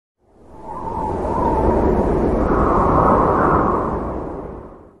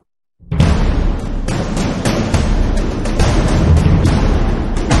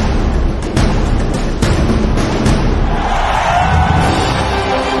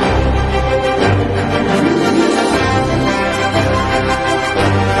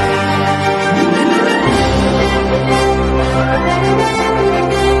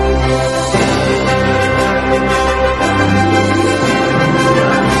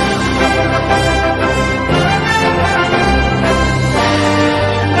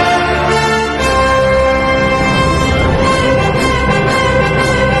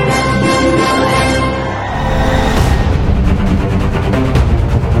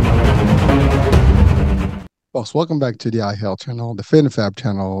foremost, welcome back to the iHealth channel, the FinFab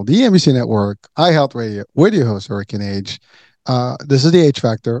channel, the NBC network, iHealth Radio, with your host, Hurricane Age. This is the H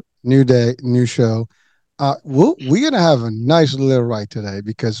Factor, new day, new show. We're going to have a nice little ride today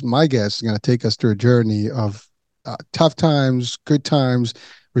because my guest is going to take us through a journey of tough times, good times,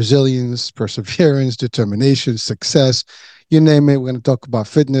 resilience, perseverance, determination, success. You name it. We're going to talk about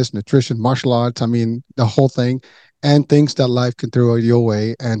fitness, nutrition, martial arts. I mean, the whole thing, and things that life can throw your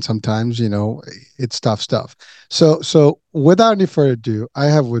way. And sometimes, it's tough stuff. So without any further ado, I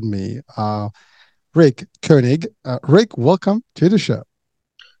have with me Rick Koenig. Rick, welcome to the show.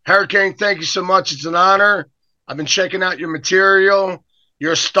 Hurricane, thank you so much. It's an honor. I've been checking out your material.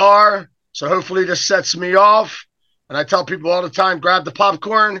 You're a star. So hopefully this sets me off. And I tell people all the time, grab the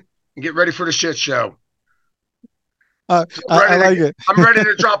popcorn and get ready for the shit show. I like it. I'm ready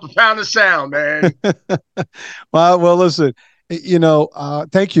to drop a pound of sound, man. Well, listen,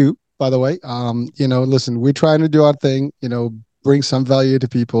 thank you, by the way. Listen, we're trying to do our thing, bring some value to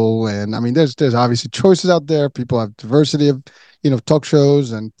people. And I mean, there's obviously choices out there. People have diversity of, talk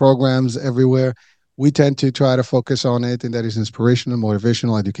shows and programs everywhere. We tend to try to focus on it, and that is inspirational,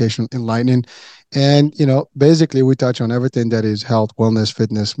 motivational, educational, enlightening. And, basically we touch on everything that is health, wellness,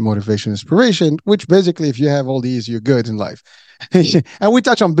 fitness, motivation, inspiration, which basically, if you have all these, you're good in life. And we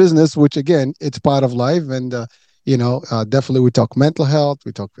touch on business, which again, it's part of life. And, definitely we talk mental health,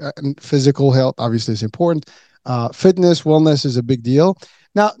 we talk physical health, obviously it's important. Fitness, wellness is a big deal.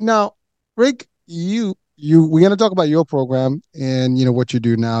 Now, Rick, we're going to talk about your program and what you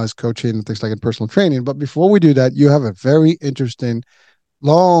do now is coaching and things like in personal training. But before we do that, you have a very interesting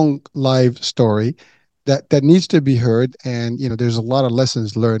long life story that needs to be heard, and there's a lot of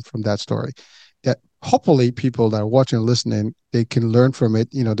lessons learned from that story that hopefully people that are watching and listening, they can learn from it,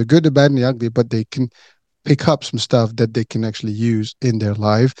 the good, the bad, and the ugly, but they can pick up some stuff that they can actually use in their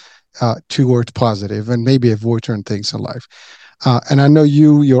life towards positive and maybe avoid certain things in life. And I know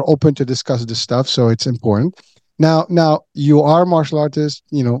you're open to discuss this stuff, so it's important. Now you are a martial artist,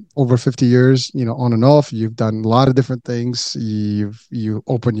 over 50 years, on and off. You've done a lot of different things. You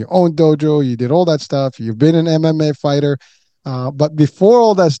opened your own dojo. You did all that stuff. You've been an MMA fighter. But before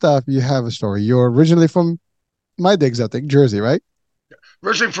all that stuff, you have a story. You're originally from my digs, I think, Jersey, right?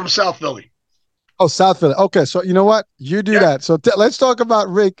 Originally from South Philly. Oh, South Philly. Okay, so you know what? You do that. So let's talk about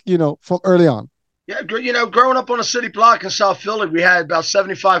Rick, from early on. Yeah, growing up on a city block in South Philly, we had about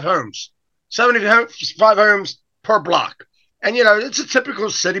 75 homes. 75 homes per block. And, it's a typical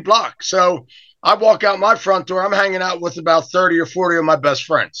city block. So I walk out my front door, I'm hanging out with about 30 or 40 of my best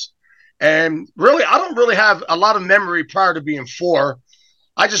friends. And really, I don't really have a lot of memory prior to being 4.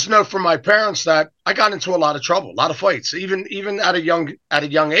 I just know from my parents that I got into a lot of trouble, a lot of fights, even at a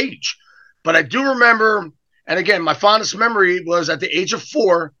young age. But I do remember, and again, my fondest memory was at the age of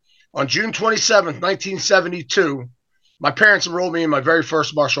 4, on June 27th, 1972, my parents enrolled me in my very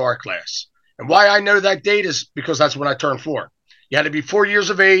first martial art class. And why I know that date is because that's when I turned 4. You had to be 4 years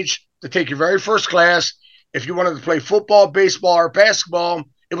of age to take your very first class. If you wanted to play football, baseball, or basketball,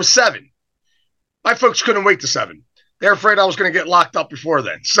 it was 7. My folks couldn't wait to 7. They're afraid I was going to get locked up before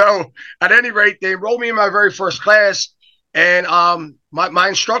then. So at any rate, they enrolled me in my very first class. And my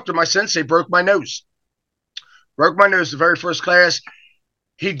instructor, my sensei, broke my nose. Broke my nose the very first class.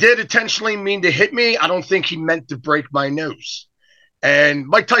 He did intentionally mean to hit me. I don't think he meant to break my nose. And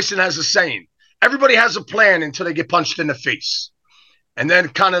Mike Tyson has a saying, everybody has a plan until they get punched in the face. And then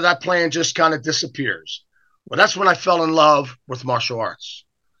kind of that plan just kind of disappears. Well, that's when I fell in love with martial arts.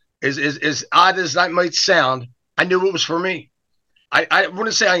 As odd as that might sound, I knew it was for me. I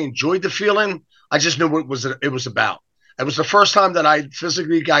wouldn't say I enjoyed the feeling. I just knew what it was about. It was the first time that I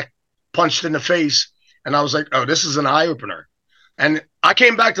physically got punched in the face. And I was like, oh, this is an eye-opener. And I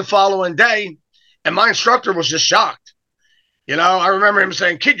came back the following day, and my instructor was just shocked. I remember him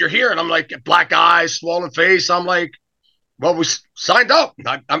saying, kid, you're here. And I'm like, black eyes, swollen face. I'm like, well, we signed up.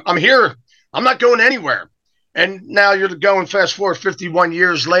 I'm here. I'm not going anywhere. And now you're going fast forward 51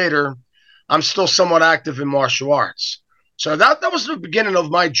 years later, I'm still somewhat active in martial arts. So that was the beginning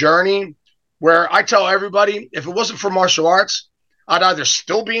of my journey, where I tell everybody, if it wasn't for martial arts, I'd either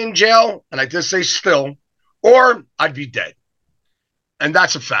still be in jail, and I did say still, or I'd be dead. And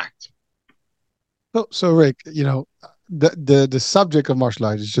that's a fact. So Rick, the subject of martial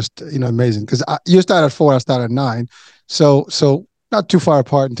arts is just amazing, because you started at 4, I started at 9, so not too far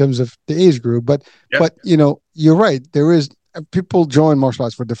apart in terms of the age group, but you're right. There is people join martial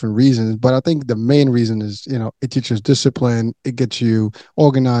arts for different reasons, but I think the main reason is it teaches discipline, it gets you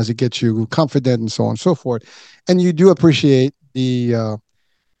organized, it gets you confident, and so on and so forth. And you do appreciate the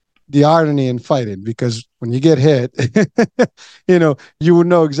the irony in fighting, because when you get hit, you would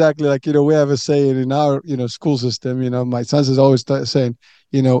know exactly, like, we have a saying in our, school system, my sons is always saying,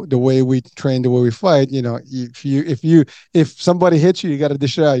 the way we train, the way we fight, if somebody hits you, you got to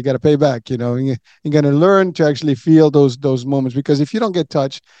dish it out, you got to pay back, you're going to learn to actually feel those moments, because if you don't get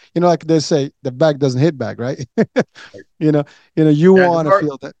touched, like they say, the back doesn't hit back, right? you know, you Yeah, want to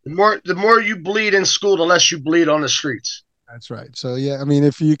feel that. the more you bleed in school, the less you bleed on the streets. That's right. So yeah, I mean,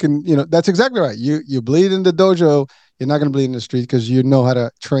 if you can, that's exactly right. You bleed in the dojo, you're not going to bleed in the street, because you know how to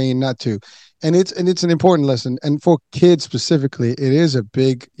train not to. And it's an important lesson. And for kids specifically, it is a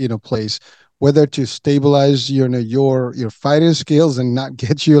big, place, whether to stabilize your fighting skills and not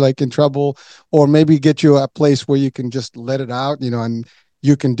get you like in trouble, or maybe get you a place where you can just let it out, and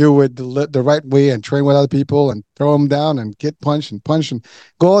you can do it the right way and train with other people and throw them down and get punched and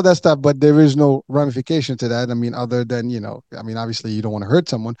go all that stuff. But there is no ramification to that. I mean, other than, I mean, obviously you don't want to hurt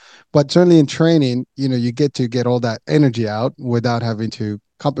someone, but certainly in training, you get to get all that energy out without having to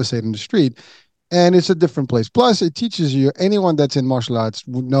compensate in the street. And it's a different place. Plus, it teaches you, anyone that's in martial arts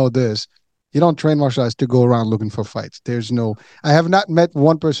would know this. You don't train martial arts to go around looking for fights. I have not met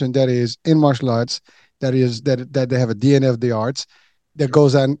one person that is in martial arts that they have a DNA of the arts that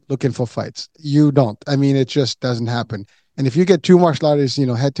goes on looking for fights. You don't. I mean, it just doesn't happen. And if you get two martial artists,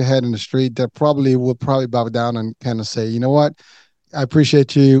 head to head in the street, that will probably bow down and kind of say, you know what, I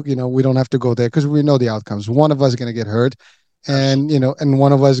appreciate you. We don't have to go there, because we know the outcomes. One of us is going to get hurt, and Absolutely. and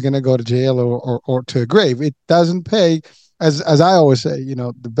one of us is going to go to jail, or to a grave. It doesn't pay. As I always say,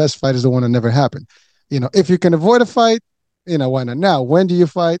 the best fight is the one that never happened. If you can avoid a fight, why not? Now, when do you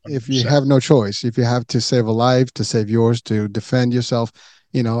fight? If you 100%. have no choice, if you have to save a life, to save yours, to defend yourself,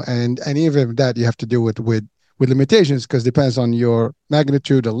 and even that you have to do it with limitations, because it depends on your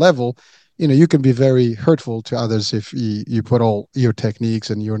magnitude or level. You can be very hurtful to others if you put all your techniques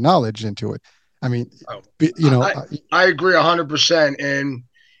and your knowledge into it. I mean, Oh, you know, I I agree 100%. And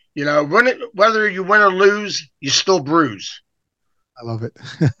whether you win or lose, you still bruise. I love it.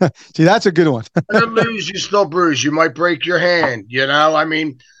 See, that's a good one. Win or lose, you still bruise. You might break your hand. I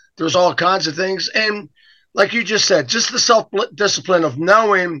mean, there's all kinds of things. And like you just said, just the self discipline of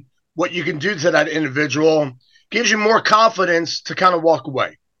knowing what you can do to that individual gives you more confidence to kind of walk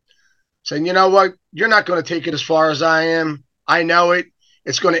away. Saying, you know what, you're not going to take it as far as I am. I know it.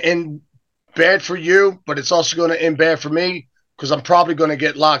 It's going to end bad for you, but it's also going to end bad for me, because I'm probably going to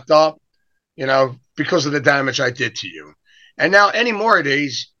get locked up, because of the damage I did to you. And now, any more of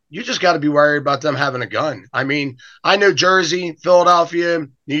these, you just got to be worried about them having a gun. I mean, I know Jersey, Philadelphia,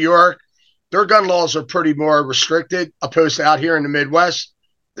 New York, their gun laws are pretty more restricted opposed to out here in the Midwest.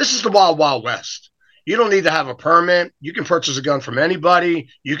 This is the wild, wild West. You don't need to have a permit. You can purchase a gun from anybody.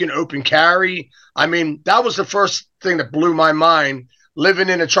 You can open carry. I mean, that was the first thing that blew my mind, living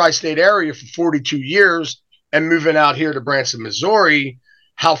in a tri-state area for 42 years and moving out here to Branson, Missouri,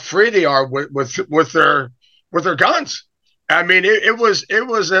 how free they are with their guns. I mean, it was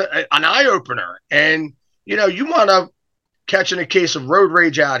an eye opener. And you want to catching a case of road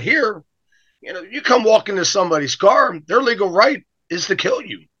rage out here, you come walk into somebody's car, their legal right is to kill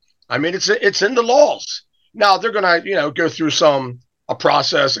you. I mean, it's in the laws. Now they're gonna go through a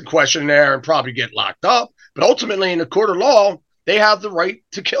process and questionnaire and probably get locked up, but ultimately in the court of law, they have the right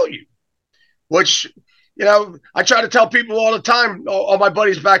to kill you. Which I try to tell people all the time, all my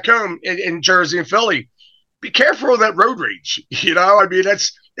buddies back home in Jersey and Philly, be careful of that road rage. I mean,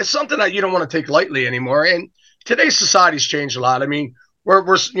 it's something that you don't want to take lightly anymore. And today's society's changed a lot. I mean, we're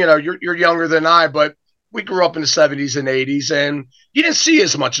you're younger than I, but we grew up in the 70s and 80s, and you didn't see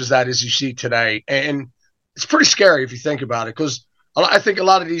as much as that as you see today. And it's pretty scary if you think about it, because I think a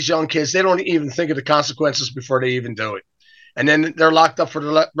lot of these young kids, they don't even think of the consequences before they even do it. And then they're locked up for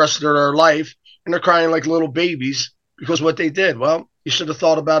the rest of their life, and they're crying like little babies because what they did. Well, you should have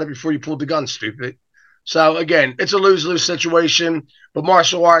thought about it before you pulled the gun, stupid. So again, it's a lose-lose situation. But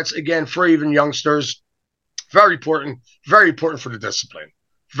martial arts, again, for even youngsters, very important for the discipline.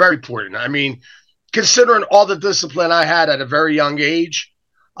 Very important. I mean, considering all the discipline I had at a very young age,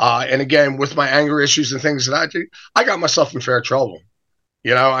 and again, with my anger issues and things that I do, I got myself in fair trouble.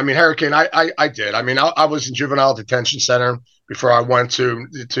 I mean, Hurricane, I did. I mean, I was in juvenile detention center before I went to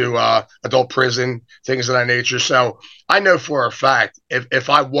adult prison, things of that nature. So I know for a fact, if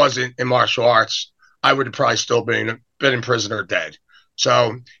I wasn't in martial arts, I would have probably still been in prison or dead.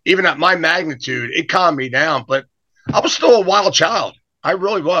 So even at my magnitude, it calmed me down, but I was still a wild child. I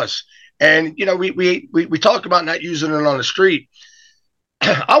really was. And we talk about not using it on the street.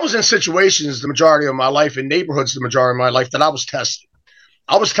 I was in situations the majority of my life, in neighborhoods the majority of my life, that I was tested.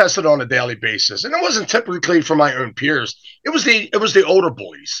 I was tested on a daily basis, and it wasn't typically for my own peers. It was the older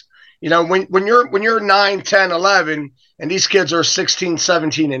bullies. When you're 9, 10, 11, and these kids are 16,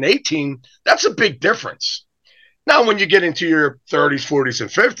 17, and 18, that's a big difference. Now, when you get into your 30s, 40s, and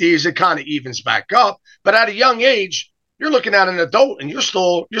 50s, it kind of evens back up. But at a young age, you're looking at an adult, and you're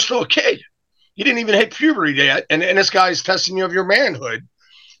still a kid. You didn't even hit puberty yet, and this guy's testing you of your manhood.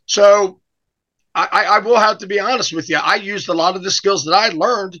 So I will have to be honest with you. I used a lot of the skills that I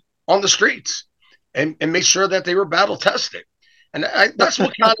learned on the streets, and make sure that they were battle tested. And that's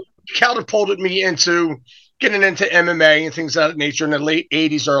what kind of catapulted me into getting into MMA and things of that nature in the late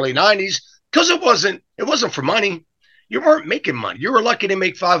 80s, early 90s, because it wasn't for money. You weren't making money. You were lucky to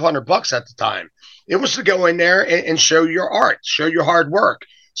make $500 at the time. It was to go in there and show your art, show your hard work,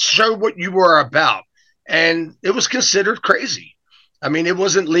 show what you were about. And it was considered crazy. I mean, it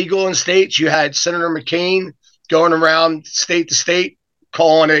wasn't legal in states. You had Senator McCain going around state to state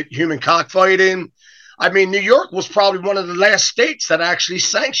calling it human cockfighting. I mean, New York was probably one of the last states that actually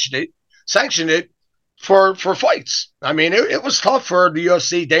sanctioned it for fights. I mean, it was tough for the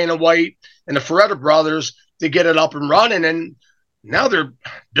UFC, Dana White, and the Ferretta brothers to get it up and running, and now they're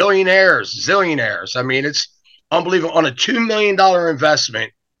billionaires, zillionaires. I mean, it's unbelievable. On a $2 million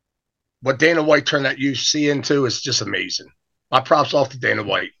investment, what Dana White turned that UFC into is just amazing. My props off to Dana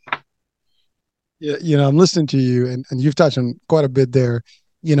White. Yeah, I'm listening to you, and you've touched on quite a bit there.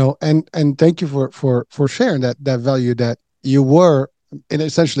 And thank you for sharing that value that you were and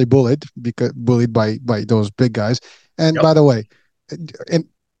essentially bullied by those big guys. And Yep. by the way, and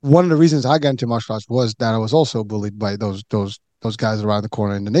one of the reasons I got into martial arts was that I was also bullied by those guys around the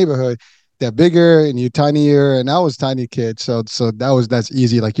corner in the neighborhood. They're bigger and you tinier, and I was a tiny kid, so that's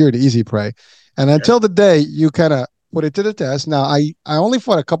easy. Like you're the easy prey. And Yeah. until the day you kind of put it to the test. Now I only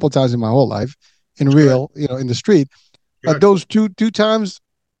fought a couple times in my whole life in That's good. real, in the street. But Good. those two times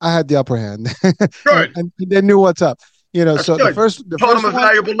I had the upper hand, and Good. they knew what's up. That's So good. the Taught him first a one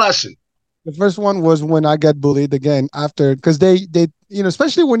valuable lesson. the first one was when I got bullied again after because they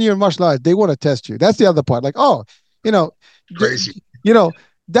especially when you're in martial arts they want to test you. That's the other part. Like you know Crazy. you know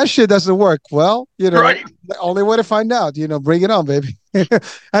that shit doesn't work. Well, Right. the only way to find out. Bring it on, baby. And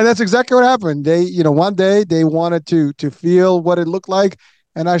that's exactly what happened. They one day they wanted to feel what it looked like,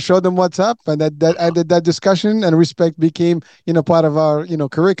 and I showed them what's up, and that added that discussion, and respect became part of our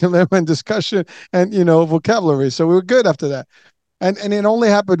curriculum and discussion and vocabulary. So we were good after that. And it only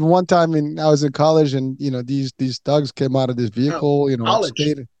happened one time in I was in college, and these thugs came out of this Oh, vehicle, college.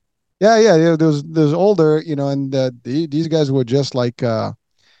 stayed. Yeah, yeah, yeah. There's older, and these guys were just like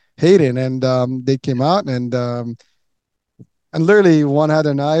Hayden, and they came out, and literally one had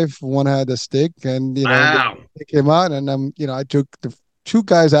a knife, one had a stick, and Wow. they came out, and I took the two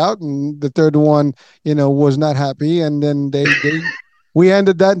guys out, and the third one, was not happy, and then they we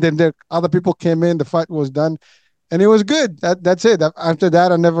ended that. And then the other people came in, the fight was done, and it was good. That's it. After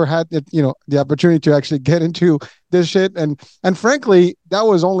that, I never had it, the opportunity to actually get into this shit, and frankly, that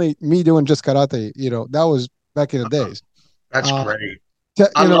was only me doing just karate. That was back in the days. That's Uh, great.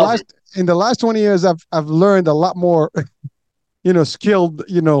 I in the love it. last in the last 20 years, I've learned a lot more skilled,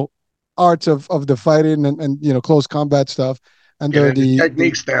 arts of the fighting and close combat stuff. And Getting the the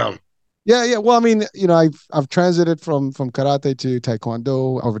techniques down. yeah, yeah. Well, I mean, I've transited from karate to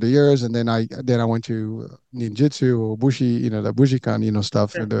taekwondo over the years, and then I went to ninjutsu or bushi, the bushikan,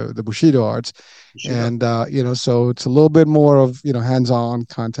 stuff, Yeah. the bushido arts, Bushido. and so it's a little bit more of hands-on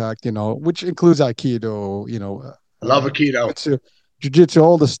contact, which includes aikido, I love Aikido. jiu-jitsu,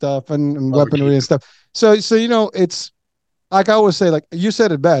 all the stuff and Love weaponry and Aikido. stuff. So it's like I always say, like you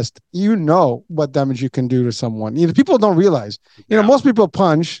said it best, what damage you can do to someone. People don't realize, Yeah. most people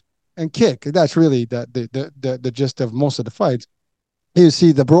punch and kick. That's really the gist of most of the fights. You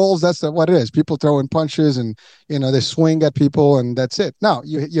see the brawls, that's what it is. People throwing punches and, they swing at people and that's it. Now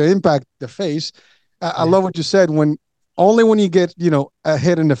you impact the face. I Mhm. love what you said only when you get, a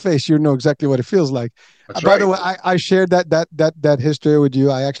hit in the face, you know exactly what it feels like. That's By the right. way, I shared that history with you.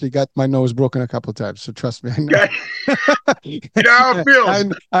 I actually got my nose broken a couple of times. So trust me, I know. Okay. You know how it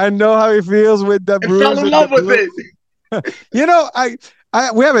feels. I know how it feels with the And fell bruise in and the love with blue. it.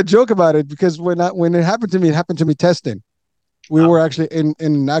 I we have a joke about it because when it happened to me, it happened to me testing. We Oh, were actually in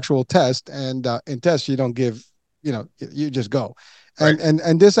an actual test, and in tests you don't give, you just go, right.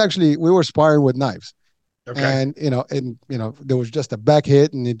 and this actually we were sparring with knives, Okay. and there was just a back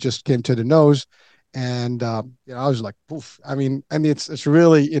hit, and it just came to the nose, and I was like, poof. I mean, it's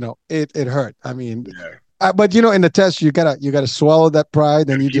really it hurt. I mean, Yeah. but in the test you gotta swallow that pride,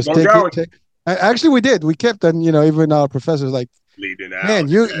 and Gotta you keep just on take it. going. Actually, we did. We kept, and even our professors like, Bleeding man, out.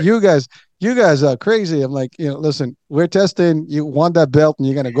 you guys are crazy. I'm like, listen, we're testing. You want that belt, and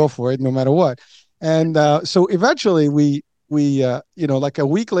you're gonna go for it no matter what. And so eventually, we like a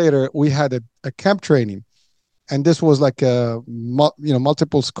week later we had a camp training, and this was like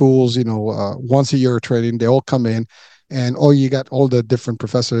multiple schools, once a year training. They all come in, and you got all the different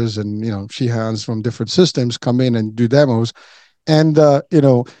professors and shehans from different systems come in and do demos. And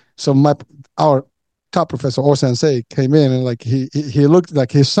so my our top professor or sensei came in, and like he looked,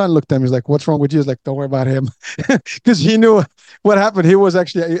 like his son looked at him. He's like, "What's wrong with you?" He's like, "Don't worry about him," because he knew what happened. He was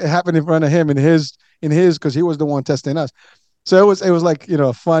actually, it happened in front of him in his because he was the one testing us. So it was like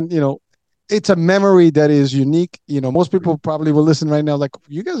fun. It's a memory that is unique. Most people probably will listen right now, like,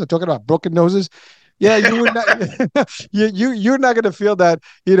 you guys are talking about broken noses. Yeah, you would not. You're not gonna feel that.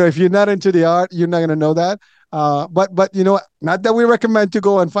 If you're not into the art, you're not gonna know that. But not that we recommend to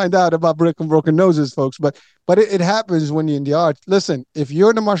go and find out about broken noses, folks. But it happens when you're in the art. Listen, if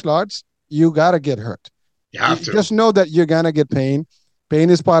you're in the martial arts, you gotta get hurt. You You have to. just know that you're gonna get pain. Pain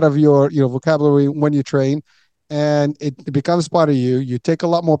is part of your vocabulary when you train, and it becomes part of you. You take a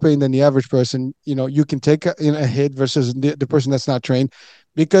lot more pain than the average person. You can take a hit versus the person that's not trained,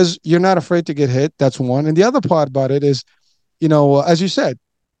 because you're not afraid to get hit. That's one. And the other part about it is, as you said,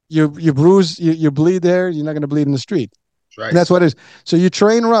 you bruise, you bleed there. You're not going to bleed in the street. That's right. That's what it is. So you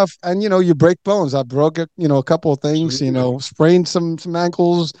train rough, and you break bones. I broke a couple of things. Absolutely. Sprained some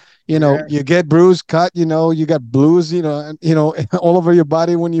ankles. Yeah. You get bruised, cut. You got blues. And all over your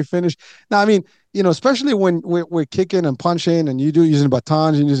body when you finish. Now, I mean, especially when we're kicking and punching, and you do using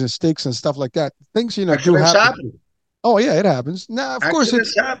batons and using sticks and stuff like that. Things do Accidents happen. happen. Oh yeah, it happens. Now, of course, Accidents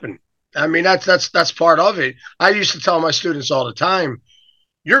it's happen. I mean, that's part of it. I used to tell my students all the time,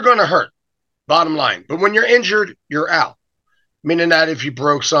 you're going to hurt, bottom line. But when you're injured, you're out. Meaning that if you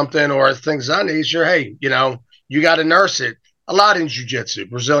broke something or things of that nature, hey, you got to nurse it. A lot in jiu-jitsu,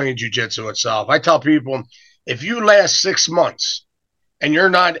 Brazilian jiu-jitsu itself. I tell people, if you last 6 months and you're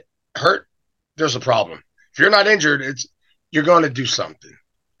not hurt, there's a problem. If you're not injured, you're going to do something.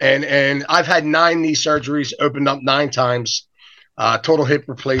 And I've had 9 knee surgeries, opened up 9 times, total hip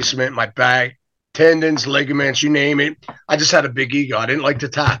replacement, my back, tendons, ligaments, you name it. I just had a big ego. I didn't like to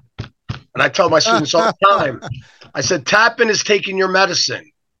tap. And I tell my students all the time, I said, tapping is taking your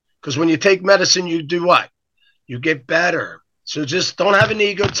medicine. Because when you take medicine, you do what? You get better. So just don't have an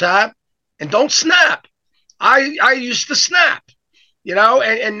ego, tap, and don't snap. I used to snap,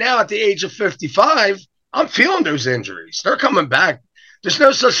 and now at the age of 55, I'm feeling those injuries. They're coming back. There's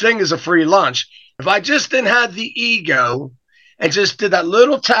no such thing as a free lunch. If I just didn't have the ego and just did that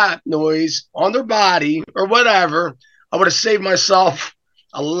little tap noise on their body or whatever, I would have saved myself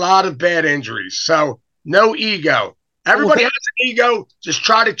a lot of bad injuries. So no ego. well, Everybody has an ego. Just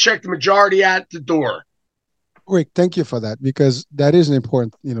try to check the majority at the door. Rick, thank you for that, because that is an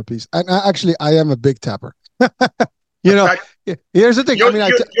important piece. And actually, I am a big tapper. you know, Okay, here's the thing. I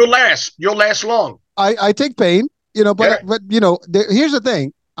mean, you'll last. You'll last long. I take pain, Yeah, but here's the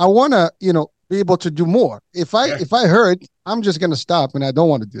thing. I want to be able to do more. If I yeah. if I hurt, I'm just gonna stop, and I don't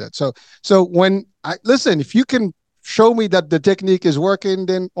want to do that. So when I listen, if you can show me that the technique is working,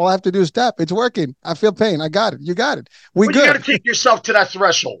 then all I have to do is tap. It's working. I feel pain. I got it. You got it. We Well, you got good. to take yourself to that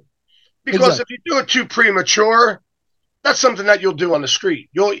threshold because Exactly. if you do it too premature, that's something that you'll do on the street.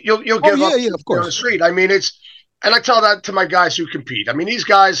 You'll Oh give yeah, up yeah, of on the course. street. I mean, and I tell that to my guys who compete. I mean, these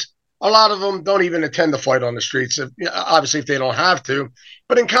guys, a lot of them don't even attend the fight on the streets. Obviously, if they don't have to,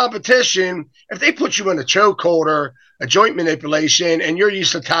 but in competition, if they put you in a chokehold or a joint manipulation, and you're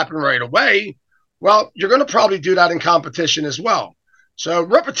used to tapping right away, well, you're going to probably do that in competition as well. So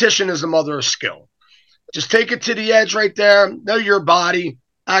repetition is the mother of skill. Just take it to the edge right there. Know your body.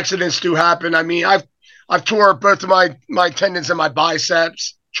 Accidents do happen. I mean, I've tore both of my tendons in my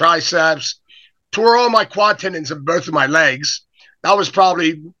biceps, triceps, tore all my quad tendons in both of my legs. That was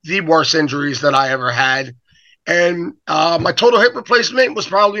probably the worst injuries that I ever had. And my total hip replacement was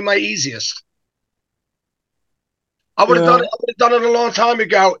probably my easiest. I would You have done it. know, I would have done it a long time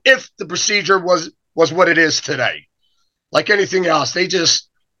ago if the procedure was what it is today. Like anything else, they advance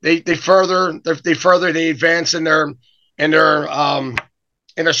in their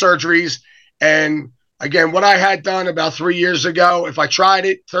surgeries. And again, what I had done about 3 years ago, if I tried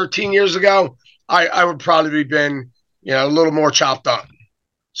it 13 years ago, I would probably have been a little more chopped up.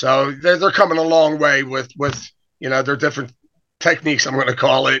 So they're coming a long way with their different techniques, I'm going to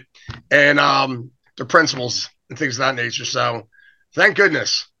call it, and their principles and things of that nature. So thank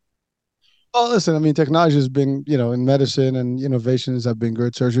goodness. well, listen, I mean, technology has been, in medicine, and innovations have been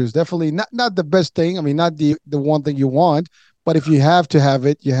good. Surgery is definitely not the best thing. I mean, not the one thing you want, but if you have to have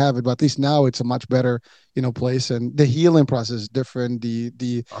it, you have it. But at least now it's a much better, place, and the healing process is different. The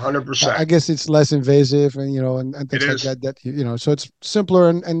 100%. I guess it's less invasive, and and It things like is. that. So it's simpler,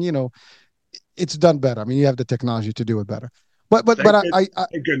 and it's done better. I mean, you have the technology to do it better. But Thank good,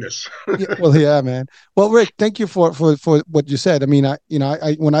 thank goodness. yeah, well, yeah, man. Well, Rick, thank you for what you said. I mean, I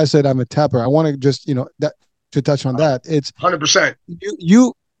when I said I'm a tapper, I want to just that to touch on that. It's 100%.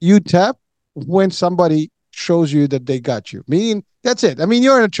 you tap when somebody shows you that they got you. Meaning that's it. I mean,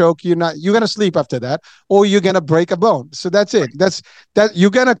 you're in a choke. You're gonna sleep after that, or you're gonna break a bone. So that's it. That's that. You're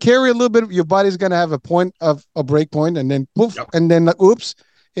gonna carry a little bit. Your body's gonna have a point of a break point, and then poof, Yep. and then like, oops.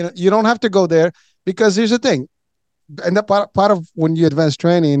 You don't have to go there because here's the thing, and the part of when you advance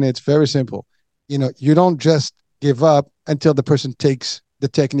training, it's very simple. You don't just give up until the person takes the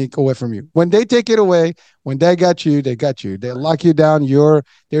technique away from you. When they take it away, when they got you, they got you. They lock you down.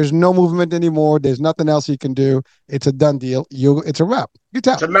 There's no movement anymore. There's nothing else you can do. It's a done deal. It's a wrap. You It's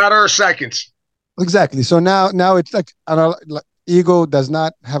tap. a matter of seconds. Exactly. So now it's like, I don't know, like ego does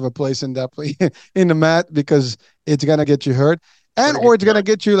not have a place in that play in the mat because it's gonna get you hurt, It's and going to or get it's you gonna hurt.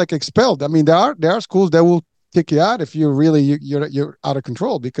 get you like expelled. I mean, there are schools that will kick you out if you're out of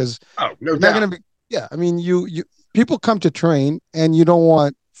control because Oh, no you're not doubt. gonna be. Yeah, I mean, you people come to train and you don't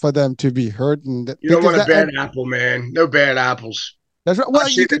want for them to be hurt and You don't because want a that bad and apple, man. No bad apples. that's right. I've Well,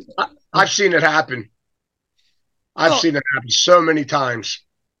 seen you it. could. I've seen it happen. I've Well, seen it happen so many times.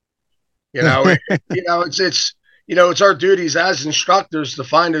 You know, it's our duties as instructors to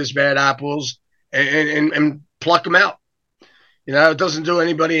find those bad apples and pluck them out. It doesn't do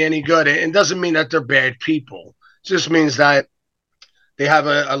anybody any good. It doesn't mean that they're bad people. It just means that they have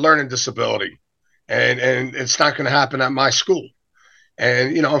a learning disability, and it's not going to happen at my school.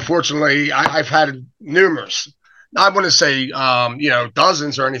 And unfortunately, I've had numerous. I wouldn't say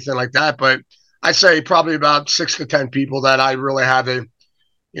dozens or anything like that, but I'd say probably about 6 to 10 people that I really had to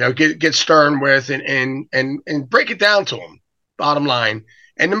get stern with and break it down to them. Bottom line,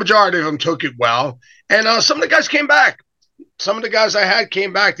 and the majority of them took it well. And some of the guys came back. Some of the guys I had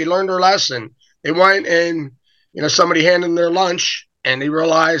came back. They learned their lesson. They went and somebody handed them their lunch, and they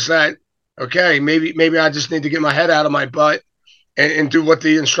realized that okay, maybe I just need to get my head out of my butt and do what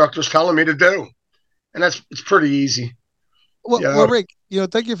the instructor's telling me to do. And it's pretty easy. well, You well, know, Rick,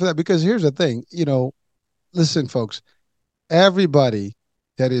 thank you for that because here's the thing. Listen, folks, everybody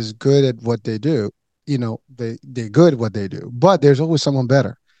that is good at what they do, they're good at what they do, but there's always someone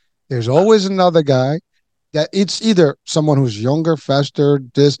better. There's always another guy that it's either someone who's younger, faster,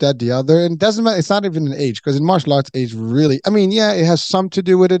 this, that, the other, and it doesn't matter. It's not even an age because in martial arts, age really. I mean, yeah, it has some to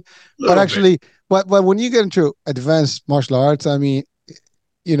do with it, a but little bit. actually, but when you get into advanced martial arts, I mean,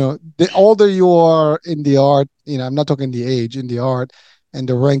 the older you are in the art, I'm not talking the age in the art and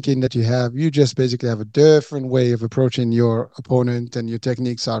the ranking that you have, you just basically have a different way of approaching your opponent and your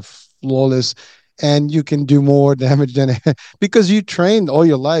techniques are flawless and you can do more damage than because you trained all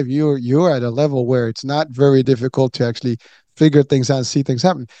your life. You're at a level where it's not very difficult to actually figure things out and see things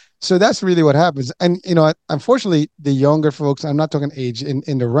happen. So that's really what happens. And unfortunately, the younger folks, I'm not talking age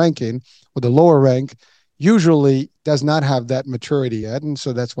in the ranking or the lower rank, usually does not have that maturity yet. And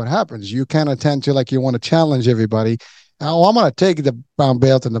so that's what happens. You kind of tend to like you want to challenge everybody. Oh, I'm gonna take the brown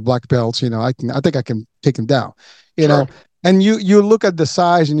belt and the black belts. I think I can take them down. You Sure. know, and you look at the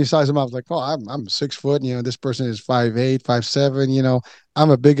size and you size them up like, oh, I'm 6 foot. This person is 5'8", 5'7". I'm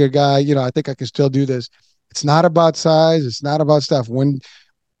a bigger guy. I think I can still do this. It's not about size. It's not about stuff. When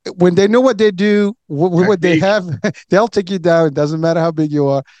they know what they do, what they Technique. have, they'll take you down. It doesn't matter how big you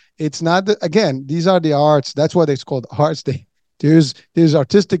are. It's not again. These are the arts. That's what it's called arts. There's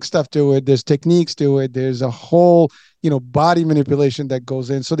artistic stuff to it. There's techniques to it. There's a whole body manipulation that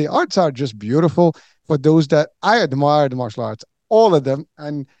goes in. So the arts are just beautiful for those that I admire the martial arts, all of them.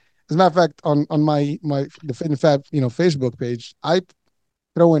 And as a matter of fact, on my the FitnFab Facebook page, I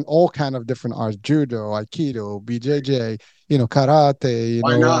throw in all kind of different arts: judo, aikido, BJJ, karate,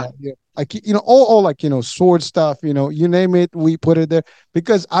 Why not? all like sword stuff. You name it, we put it there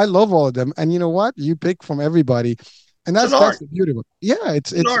because I love all of them. And you know what? You pick from everybody, and It's an that's art. the beauty of it. Yeah,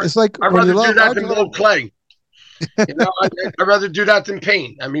 it's It's an it's art. it's like I'd when you rather do love that art, than you love build clay. I'd rather do that than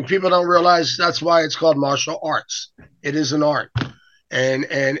paint. I mean, people don't realize that's why it's called martial arts. It is an art, and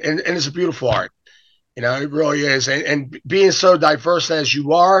it's a beautiful art. It really is. And being so diverse as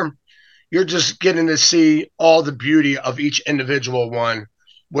you are, you're just getting to see all the beauty of each individual one,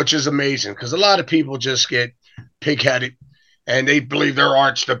 which is amazing. Because a lot of people just get pig-headed and they believe their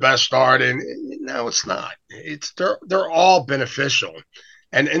art's the best art, and no, it's not. They're all beneficial,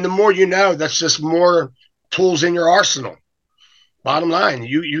 and the more you know, that's just more tools in your arsenal. Bottom line,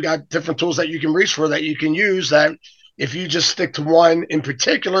 you got different tools that you can reach for that you can use. That if you just stick to one in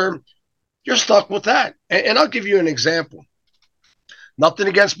particular, you're stuck with that. And I'll give you an example. Nothing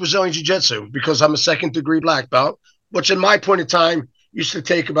against Brazilian Jiu Jitsu because I'm a second degree black belt, which in my point of time used to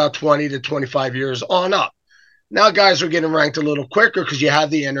take about 20 to 25 years on up. Now guys are getting ranked a little quicker because you have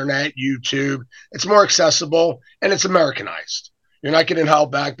the internet, YouTube. It's more accessible and it's Americanized. You're not getting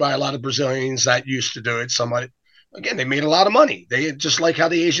held back by a lot of Brazilians that used to do it. Somebody, again, they made a lot of money. They just like how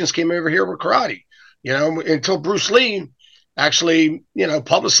the Asians came over here with karate. Until Bruce Lee actually,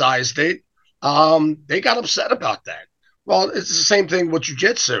 publicized it, they got upset about that. Well, it's the same thing with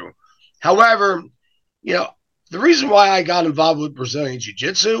jiu-jitsu. However, you know, the reason why I got involved with Brazilian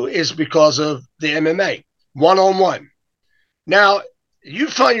jiu-jitsu is because of the MMA, one-on-one. Now, you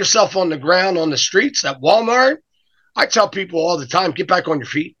find yourself on the ground on the streets at Walmart, I tell people all the time, get back on your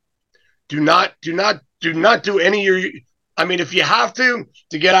feet. Do not do any of your. I mean, if you have to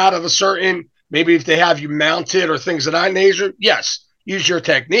get out of a certain, maybe if they have you mounted or things of that nature, yes, use your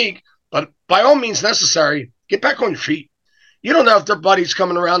technique, but by all means necessary, get back on your feet. You don't know if their buddy's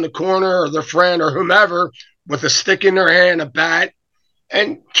coming around the corner or their friend or whomever with a stick in their hand, a bat,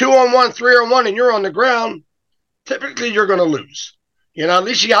 and 2-on-1, 3-on-1, and you're on the ground. Typically, you're going to lose. At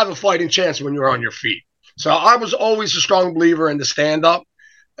least you have a fighting chance when you're on your feet. So I was always a strong believer in the stand up.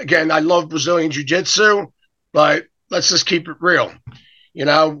 Again, I love Brazilian Jiu Jitsu, but let's just keep it real.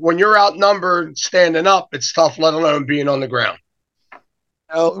 When you're outnumbered standing up, it's tough, let alone being on the ground.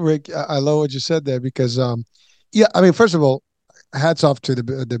 Well, Rick, I love what you said there because, yeah, I mean, first of all, hats off to the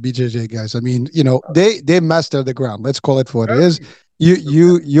BJJ guys. I mean, they master the ground. Let's call it for what it is.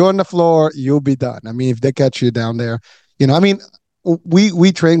 You're on the floor, you'll be done. I mean, if they catch you down there, I mean,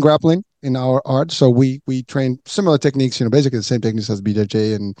 we train grappling in our art, so we train similar techniques. Basically the same techniques as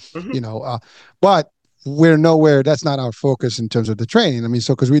BJJ, and Mhm. but we're nowhere. That's not our focus in terms of the training. I mean,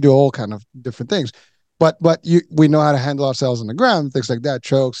 so because we do all kind of different things. But we know how to handle ourselves on the ground, things like that,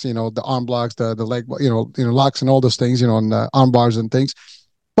 chokes, the arm blocks, the leg, locks and all those things, and the arm bars and things.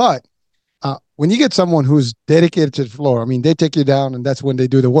 But when you get someone who's dedicated to the floor, I mean, they take you down, and that's when they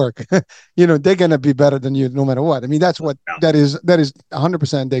do the work. They're gonna be better than you no matter what. I mean, that's what that is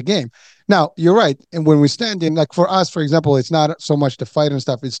 100% their game. Now, you're right, and when we stand in, like for us, for example, it's not so much the fight and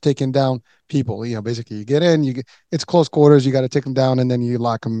stuff; it's taking down people. Basically, you get in, it's close quarters, you got to take them down, and then you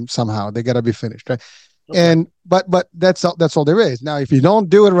lock them somehow. They got to be finished, right? Okay. But that's all there is. Now, if you don't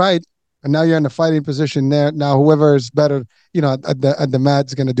do it right, and now you're in a fighting position there, now whoever is better, at the mat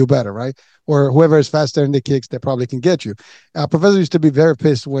is going to do better, right? Or whoever is faster in the kicks, they probably can get you. Professor used to be very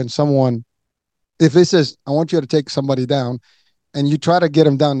pissed when someone, if he says, "I want you to take somebody down," and you try to get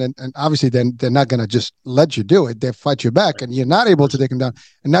them down, and obviously then they're not going to just let you do it. They fight you back, and you're not able to take them down.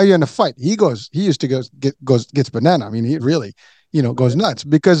 And now you're in a fight. He used to gets banana. I mean, he really, goes nuts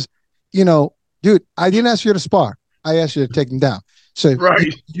because, you know, dude, I didn't ask you to spar. I asked you to take them down. So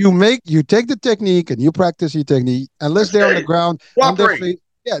Right. you take the technique and you practice your technique, unless That's they're on the it. ground on their Cooperate. feet.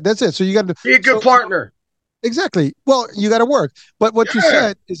 Yeah, that's it. So you got to Be a good so partner. exactly. Well, you got to work. But what you Yeah.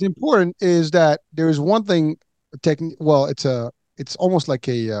 said is important. Is that there is one thing technique. Well, it's almost like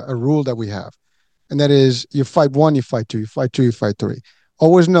a rule that we have, and that is you fight one, you fight two, you fight two, you fight three.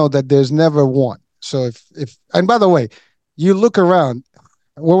 Always know that there's never one. So if and by the way, you look around,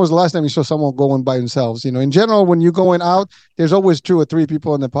 when was the last time you saw someone going by themselves? In general, when you're going out, there's always two or three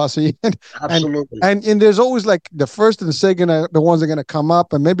people in the posse, and Absolutely. and there's always like the first and the second are the ones that are going to come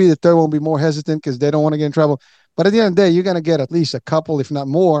up, and maybe the third one will be more hesitant because they don't want to get in trouble. But at the end of the day, you're going to get at least a couple, if not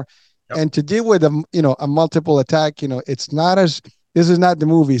more. Yep. And to deal with a multiple attack, it's not as this is not the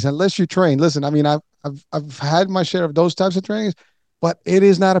movies unless you train. Listen, I mean, I've had my share of those types of trainings, but it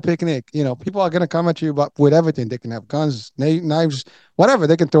is not a picnic. People are going to come at you but with everything. They can have guns, knives, whatever.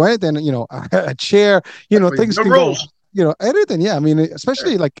 They can throw anything, a chair, Exactly. things No can go, rules. anything. Yeah. I mean,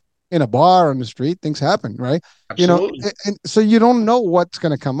 especially like in a bar on the street, things happen, right? Absolutely. And so you don't know what's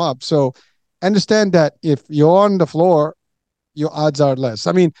going to come up. So understand that if you're on the floor, your odds are less.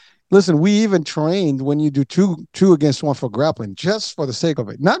 I mean, listen, we even trained when you do two against one for grappling, just for the sake of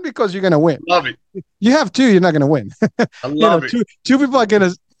it, not because you're going to win. Love it. You have two, you're not going to win. I love it. Two people are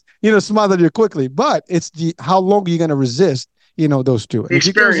going to, smother you quickly, but it's the how long you're going to resist, those two. The And if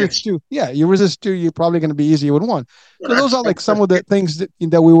you can resist experience. two, yeah, you resist two, you're probably going to be easier with one. Well, So those are like some of the things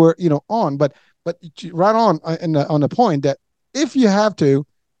that we were, on, but right on the point that if you have to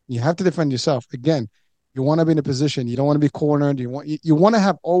defend yourself again. You want to be in a position. You don't want to be cornered. You want to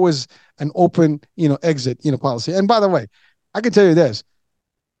have always an open, exit, policy. And by the way, I can tell you this: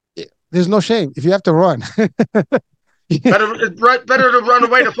 there's no shame if you have to run. better to run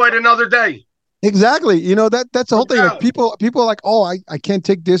away to fight another day. Exactly. That's the No whole thing. Like doubt. people are like, oh, I can't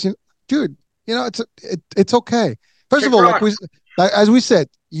take this. Dude, it's okay. First of Kick all, rocks. as we said,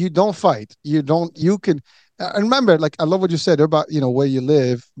 you don't fight. You can. And remember, like I love what you said about where you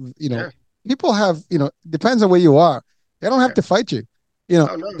live. Yeah. People have depends on where you are. They don't have Yeah. to fight you.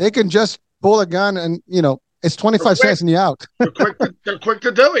 Oh no, they can just pull a gun and it's they're 25 quick. cents and you're out. They're quick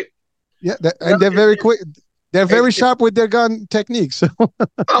to do it. Yeah, You know, and they're very quick. They're very it, sharp with their gun techniques.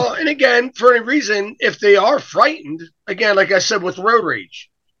 well, and again, for any reason, if they are frightened, again, like I said with road rage,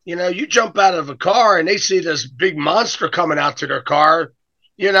 you jump out of a car and they see this big monster coming out to their car,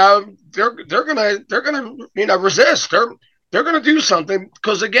 they're gonna resist. They're gonna do something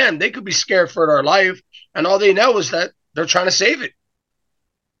because again, they could be scared for their life, and all they know is that they're trying to save it.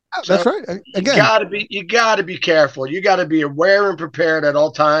 That's So right. you Again, gotta be you gotta be careful. You gotta be aware and prepared at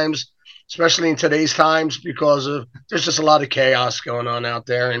all times, especially in today's times, because of there's just a lot of chaos going on out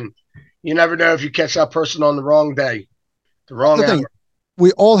there, and you never know if you catch that person on the wrong day, the that's wrong the hour. thing.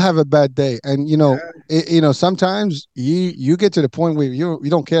 We all have a bad day, and Yeah, sometimes you get to the point where you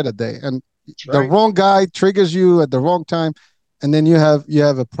don't care that day, and that's the right. wrong guy triggers you at the wrong time, and then you have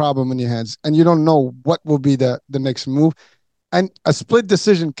a problem in your hands, and you don't know what will be the next move, and a split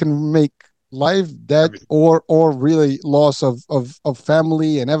decision can make life, death, Everything. or really loss of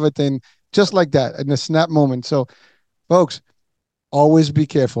family and everything, just like that in a snap moment. So, folks, always be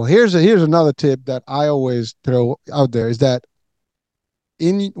careful. Here's another tip that I always throw out there is that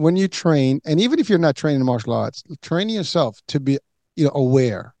in when you train, and even if you're not training martial arts, training yourself to be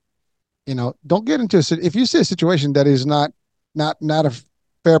aware. Don't get into if you see a situation that is not a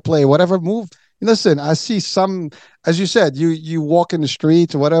fair play, whatever move. Listen, I see some, as you said, you walk in the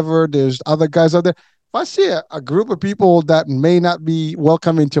streets or whatever. There's other guys out there. If I see a group of people that may not be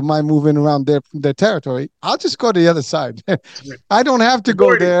welcoming to my moving around their territory, I'll just go to the other side. I don't have to go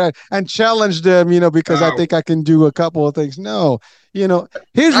Avoid it. there and challenge them, because I No, think I can do a couple of things. No, you know,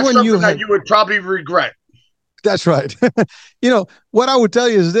 here's that's when you something that have. you would probably regret. That's right. What I would tell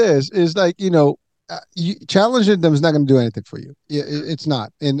you is this: is like challenging them is not going to do anything for you. It's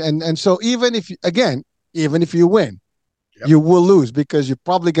not, and so even if you win, Yep. you will lose because you're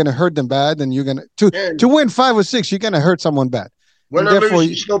probably going to hurt them bad, and you're gonna to And win 5 or 6, you're going to hurt someone bad, win and or therefore lose,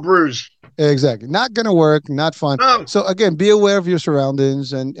 you still bruise. exactly not going to work, not fun. No, So again, be aware of your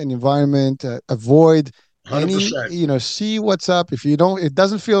surroundings and environment. Avoid 100%. see what's up. If you don't, it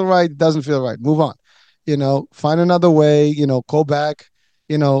doesn't feel right. It doesn't feel right. Move on. Find another way. Go back.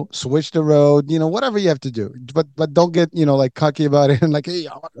 Switch the road. Whatever you have to do. But don't get like cocky about it and like, hey,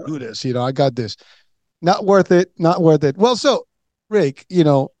 I want to do this. I got this. Not worth it. Not worth it. Well, so Rick,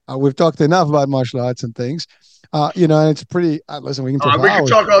 we've talked enough about martial arts and things. And it's pretty. Listen, we can talk for We could hours.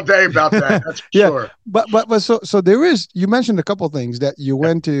 talk all day about that. That's for Yeah, sure. but so there is. You mentioned a couple of things that you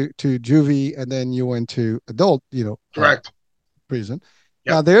went to juvie and then you went to adult, Correct. prison.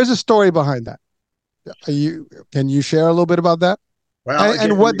 Now Yep. there's a story behind that. Can you share a little bit about that Well,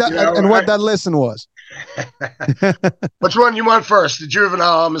 and again, what that lesson was? which one you want first? The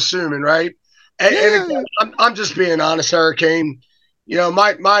juvenile, I'm assuming, right? And Yeah, again, I'm just being honest, Hurricane.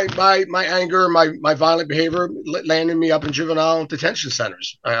 My anger, my violent behavior landed me up in juvenile detention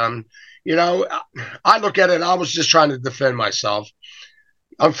centers. You know, I look at it. I was just trying to defend myself.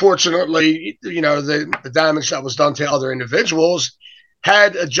 Unfortunately, the damage that was done to other individuals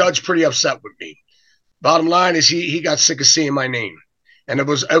had a judge pretty upset with me. Bottom line is he got sick of seeing my name, and it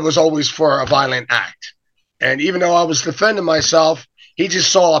was always for a violent act. And even though I was defending myself, he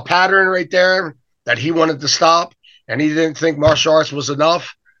just saw a pattern right there that he wanted to stop, and he didn't think martial arts was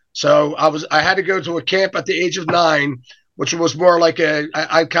enough. So I had to go to a camp at the age of 9, which was more like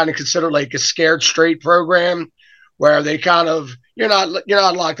I kind of consider like a scared straight program, where they kind of you're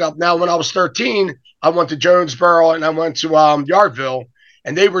not locked up. Now when I was 13, I went to Jonesboro and I went to Yardville,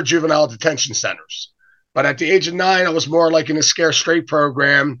 and they were juvenile detention centers. But at the age of 9, I was more like in a scare straight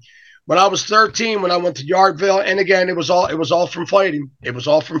program. When I was 13, when I went to Yardville, and again, it was all from fighting. It was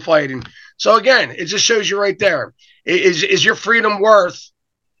all from fighting. So again, it just shows you right there. Is your freedom worth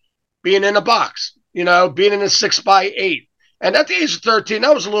being in a box? Being in a 6x8. And at the age of 13,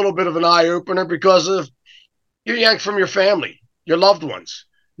 that was a little bit of an eye opener because of you're yanked from your family, your loved ones.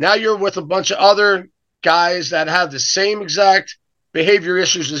 Now you're with a bunch of other guys that have the same exact behavior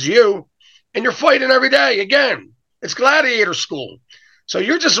issues as you, and you're fighting every day. Again, it's gladiator school. So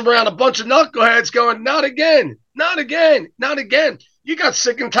you're just around a bunch of knuckleheads going, not again, not again, not again. You got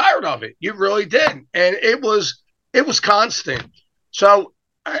sick and tired of it. You really did. And it was constant. So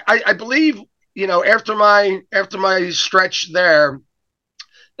I believe, after my stretch there,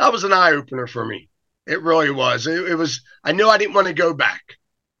 that was an eye opener for me. It really was. It was. I knew I didn't want to go back.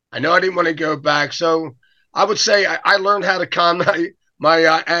 I know I didn't want to go back. So I would say I learned how to calm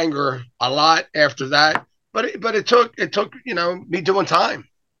my anger a lot after that. But it took me doing time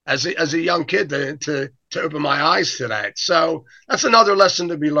as a young kid to open my eyes to that. So that's another lesson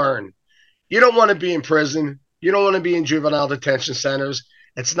to be learned. You don't want to be in prison. You don't want to be in juvenile detention centers.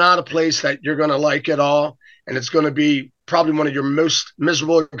 It's not a place that you're going to like at all, and it's going to be probably one of your most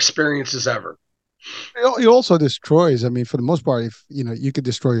miserable experiences ever. It also destroys. I mean, for the most part, if you could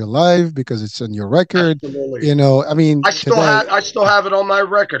destroy your life because it's on your record. Absolutely. I mean, today. I still have it on my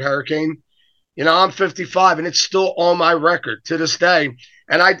record, Hurricane. I'm 55 and it's still on my record to this day.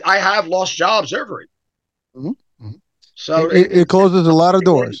 And I have lost jobs over it. Mhm, mhm. So It closes a lot of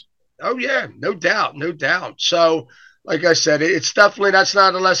doors. oh yeah, no doubt, no doubt. So like I said, it's definitely that's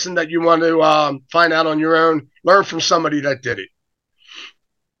not a lesson that you want to find out on your own. Learn from somebody that did it.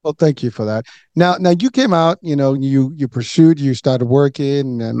 Well, thank you for that. Now you came out. You pursued. You started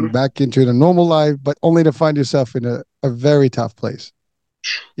working and Mhm. back into the normal life, but only to find yourself in a very tough place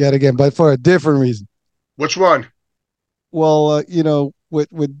yet again, but for a different reason. Which one? Well,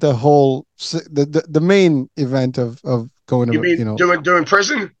 with the whole the main event of going You to mean doing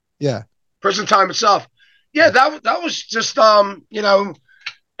prison? yeah. Prison time itself. Yeah, Yes. that was just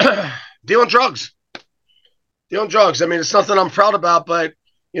dealing drugs. Dealing drugs. I mean, it's nothing I'm proud about, but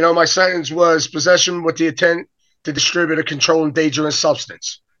my sentence was possession with the intent to distribute a controlled dangerous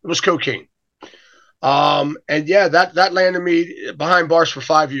substance. It was cocaine. And yeah, that landed me behind bars for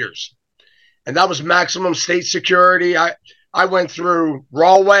 5 years, and that was maximum state security. I went through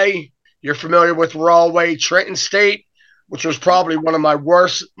Rawway. You're familiar with Rawway, Trenton State, which was probably one of my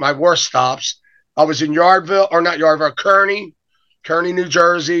worst stops. I was in Yardville, or not Yardville, Kearney, New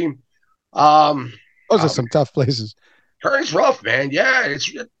Jersey. Um, Those are oh, some tough places. Kearney's rough, man. Yeah,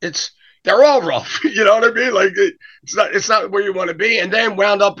 it's they're all rough. You know what I mean? Like it's not where you want to be. And then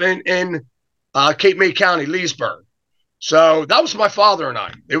wound up in Cape May County, Leesburg. So that was my father and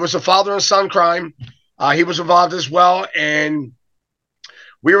I. It was a father and son crime. He was involved as well, and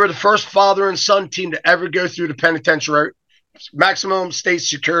we were the first father and son team to ever go through the penitentiary, maximum state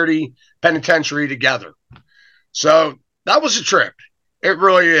security penitentiary together. So that was a trip. It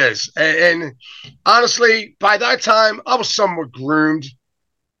really is. And honestly, by that time, I was somewhat groomed.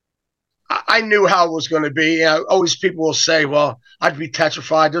 I knew how it was going to be. Always people will say, well, I'd be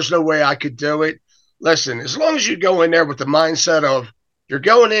petrified. There's no way I could do it. Listen, as long as you go in there with the mindset of you're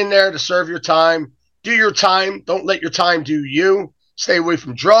going in there to serve your time, do your time. Don't let your time do you. Stay away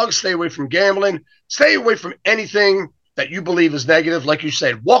from drugs. Stay away from gambling. Stay away from anything that you believe is negative. Like you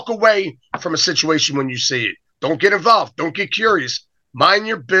said, walk away from a situation when you see it. Don't get involved. Don't get curious. Mind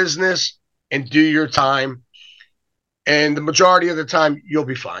your business and do your time. And the majority of the time, you'll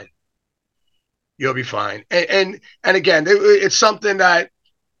be fine. You'll be fine. And again, it's something that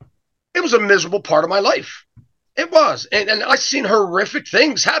it was a miserable part of my life. It was, and I've seen horrific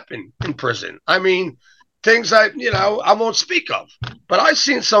things happen in prison. I mean, things that I won't speak of, but I've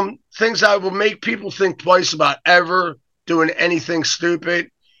seen some things that will make people think twice about ever doing anything stupid.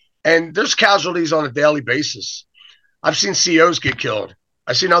 And there's casualties on a daily basis. I've seen COs get killed.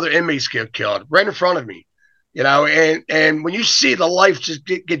 I've seen other inmates get killed right in front of me. And when you see the life just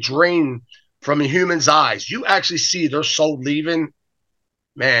get drained from a human's eyes, you actually see their soul leaving.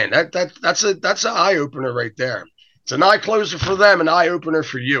 Man, that's an eye opener right there. It's an eye closer for them, an eye opener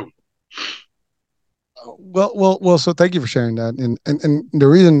for you. Well. So thank you for sharing that. And the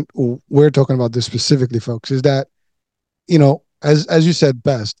reason we're talking about this specifically, folks, is that as you said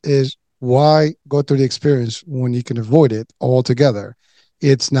best, is why go through the experience when you can avoid it altogether.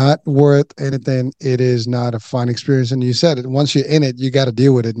 It's not worth anything. It is not a fun experience. And you said it. Once you're in it, you got to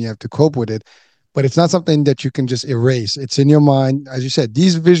deal with it and you have to cope with it. But it's not something that you can just erase. It's in your mind, as you said.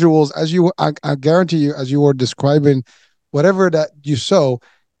 These visuals, I guarantee you, as you were describing whatever that you saw,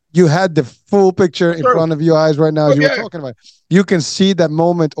 you had the full picture in True. front of your eyes right now Oh as you were yeah, talking about it. You can see that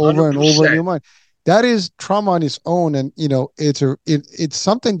moment over and over in 100%. your mind. That is trauma on its own, and it's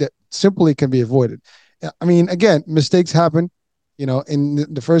something that simply can be avoided. I mean, again, mistakes happen. In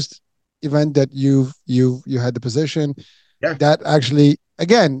the first event that you had the position, Yeah, that actually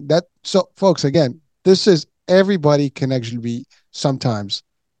again that so folks again, this is everybody can actually be sometimes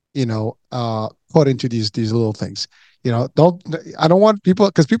caught into these little things. Don't I don't want people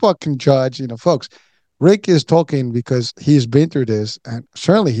because people can judge. Folks, Rick is talking because he's been through this, and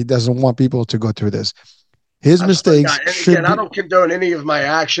certainly he doesn't want people to go through this. His absolutely not. mistakes And again, should I be. don't condone any of my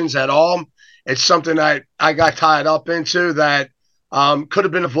actions at all. It's something that I got tied up into that could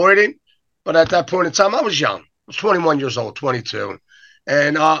have been avoided, but at that point in time, I was young. I was 21 years old, 22,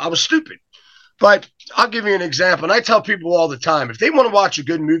 and I was stupid. But I'll give you an example. And I tell people all the time if they want to watch a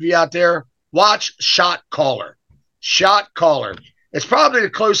good movie out there, watch Shot Caller. Shot Caller. It's probably the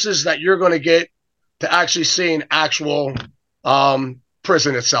closest that you're going to get to actually seeing actual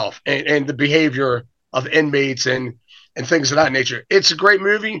prison itself and the behavior of inmates and things of that nature. It's a great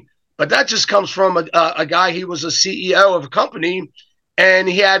movie, But that just comes from a guy. He was a CEO of a company, and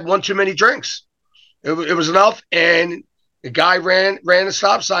he had one too many drinks. It was enough, and the guy ran a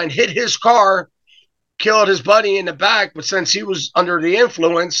stop sign, hit his car, killed his buddy in the back. But since he was under the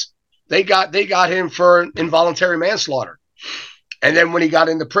influence, they got him for involuntary manslaughter. And then when he got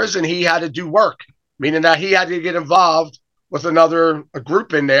into prison, he had to do work, meaning that he had to get involved with another a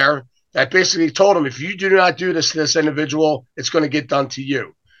group in there that basically told him, if you do not do this to this individual, it's going to get done to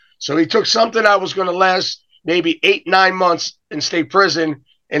you. So he took something that was going to last maybe 8, 9 months in state prison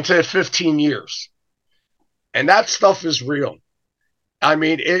into 15 years. And that stuff is real. I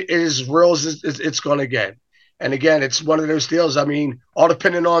mean, it is real as it's going to get. And again, it's one of those deals. I mean, all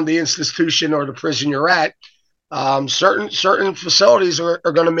depending on the institution or the prison you're at, certain facilities are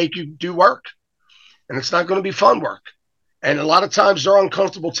going to make you do work, and it's not going to be fun work. And a lot of times they're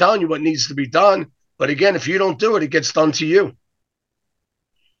uncomfortable telling you what needs to be done. But again, if you don't do it, it gets done to you.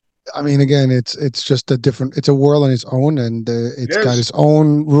 I mean, again, it's just a different. It's a world on its own, and It it's got is. its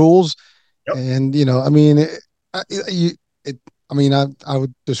own rules. Yep. And I mean, you, I mean, I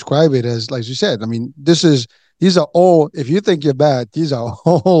would describe it as, like you said. I mean, these are all. If you think you're bad, these are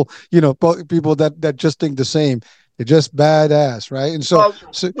all people that just think the same. They're just badass, right? And so Well,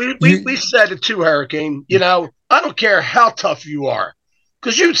 so we said it too, Hurricane. I don't care how tough you are,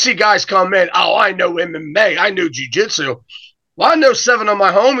 because you'd see guys come in. Oh, I know MMA. I know jujitsu. Well, I know seven of my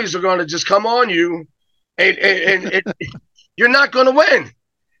homies are going to just come on you, and you're not going to win.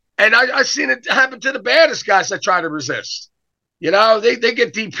 And I seen it happen to the baddest guys that try to resist. They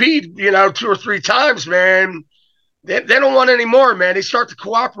get DP'd, 2 or 3 times, man. They don't want any more, man. They start to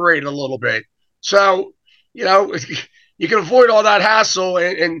cooperate a little bit. So, you know, you can avoid all that hassle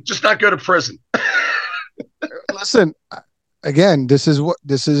and just not go to prison. listen, again, this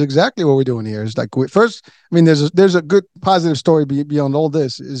is exactly what we're doing here. Is like first, I mean, there's a good positive story beyond all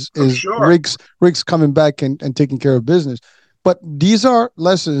this. I'm Is sure. Rick's coming back and taking care of business, but these are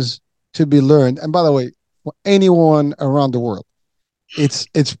lessons to be learned. And by the way, for anyone around the world, it's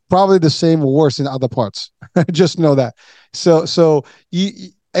probably the same or worse in other parts. Just know that. So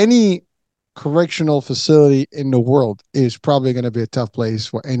any correctional facility in the world is probably going to be a tough place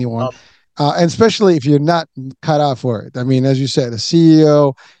for anyone, Um, and especially if you're not cut out for it. I mean, as you said, a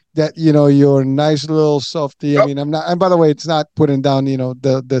CEO that you're a nice little softy. I yep. mean, I'm not. And by the way, it's not putting down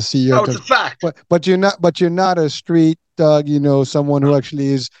the CEO No, it's a terms, fact. but you're not a street thug. Someone who actually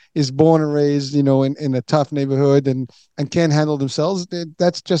is born and raised in a tough neighborhood and can't handle themselves.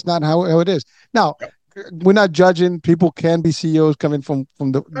 That's just not how it is. Now, Yep. we're not judging. People can be CEOs coming from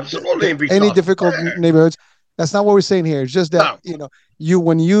Absolutely, and be any tough. difficult Yeah. neighborhoods. That's not what we're saying here. It's just that No, you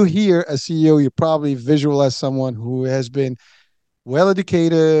when you hear a CEO, you probably visualize someone who has been well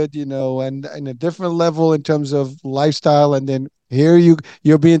educated, and a different level in terms of lifestyle. And then here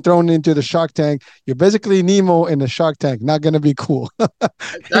you're being thrown into the Shark Tank. You're basically Nemo in the Shark Tank. Not going to be cool.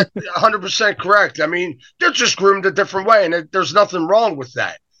 that's 100% correct. I mean, they're just groomed a different way, and there's nothing wrong with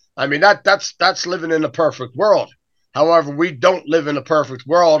that. I mean, that's living in a perfect world. However, we don't live in a perfect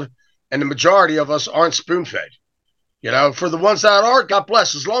world, and the majority of us aren't spoon fed. For the ones that are, God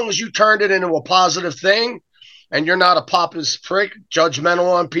bless. As long as you turned it into a positive thing, and you're not a pompous prick,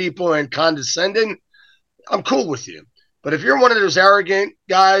 judgmental on people and condescending, I'm cool with you. But if you're one of those arrogant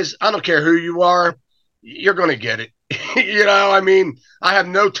guys, I don't care who you are, you're going to get it. I mean, I have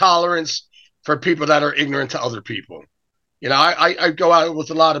no tolerance for people that are ignorant to other people. I go out with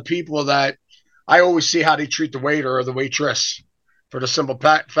a lot of people that I always see how they treat the waiter or the waitress, for the simple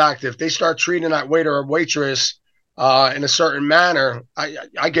fact, if they start treating that waiter or waitress in a certain manner,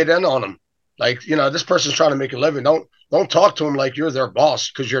 I get in on them. Like, this person's trying to make a living. Don't talk to them like you're their boss,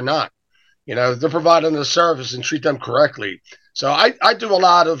 because you're not. They're providing the service, and treat them correctly. So I do a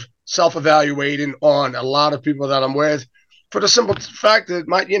lot of self-evaluating on a lot of people that I'm with, for the simple fact that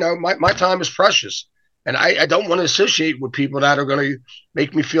my time is precious. And I don't want to associate with people that are going to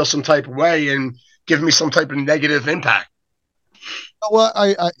make me feel some type of way and give me some type of negative impact. Well,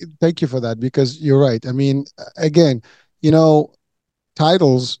 I thank you for that, because you're right. I mean, again, you know,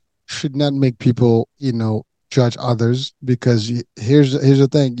 titles should not make people, judge others, because here's the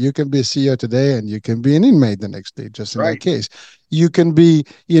thing: you can be a CEO today, and you can be an inmate the next day. Just in that Right. case, you can be,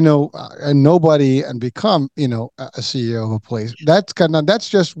 a nobody and become, a CEO of a place. That's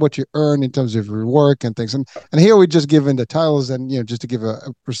just what you earn in terms of your work and things. And here we're just given the titles, and just to give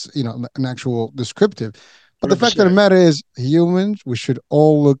an actual descriptive. But the fact of the 100%. matter is, humans, we should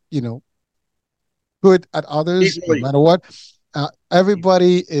all look, good at others, no Equally. matter what.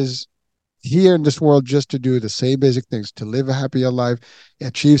 Everybody is here in this world just to do the same basic things, to live a happier life,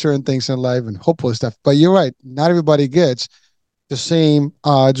 achieve certain things in life, and hopefully stuff. But you're right, not everybody gets the same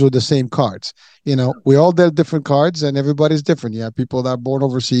odds or the same cards. We all dealt different cards, and everybody's different. You have people that are born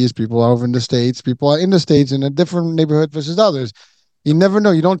overseas, people are over in the States, people are in the States in a different neighborhood versus others. You never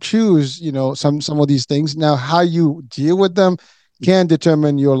know. You don't choose, some of these things. Now, how you deal with them can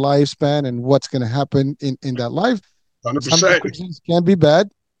determine your lifespan and what's going to happen in that life. Some 100%. decisions can be bad.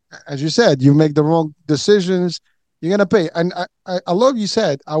 As you said, you make the wrong decisions, you're gonna pay. And I love you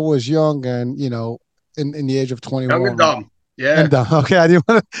said I was young and in the age of Young and 21 dumb. Yeah. and dumb. Okay, I didn't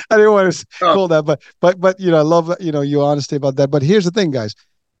want to Oh, call that, but I love your honesty about that. But here's the thing, guys,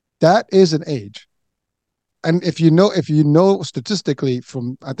 that is an age. And if you know statistically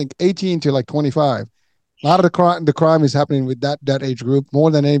from I think 18 to like 25, a lot of the crime is happening with that age group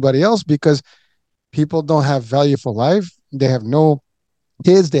more than anybody else because people don't have value for life. They have no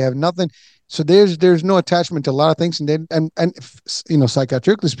kids, they have nothing. So there's no attachment to a lot of things, and then and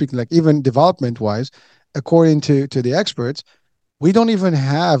psychiatrically speaking, like even development wise, according to the experts, we don't even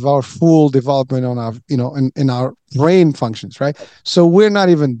have our full development on our in our brain functions, right? So we're not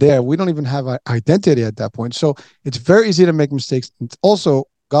even there. We don't even have an identity at that point. So it's very easy to make mistakes. It's also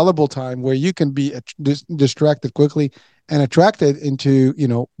gullible time where you can be distracted quickly and attracted into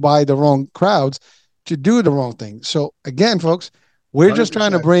by the wrong crowds to do the wrong thing. So again, folks, we're just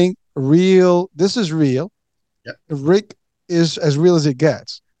trying to 100%. bring real. This is real. Yep. Rick is as real as it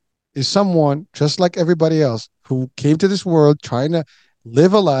gets, is someone just like everybody else who came to this world trying to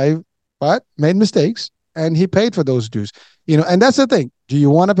live a life, but made mistakes, and he paid for those dues. And that's the thing. Do you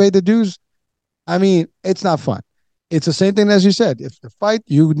want to pay the dues? I mean, it's not fun. It's the same thing as you said. If the fight,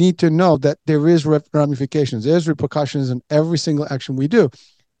 you need to know that there is ramifications, there's repercussions in every single action we do.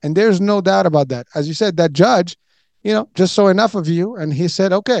 And there's no doubt about that. As you said, that judge, just saw enough of you and he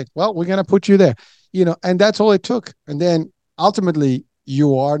said, okay, well, we're going to put you there, and that's all it took. And then ultimately,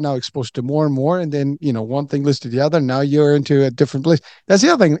 you are now exposed to more and more. And then, one thing leads to the other. Now you're into a different place. That's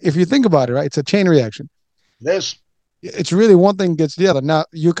the other thing. If you think about it, right, it's a chain reaction. This. It's really one thing gets the other. Now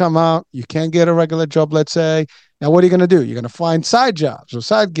you come out, you can't get a regular job, let's say. Now, what are you going to do? You're going to find side jobs or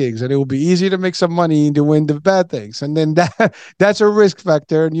side gigs, and it will be easy to make some money doing the bad things. And then that's a risk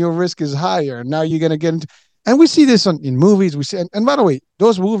factor, and your risk is higher. And now you're going to get into, and we see this in movies. We see, and by the way,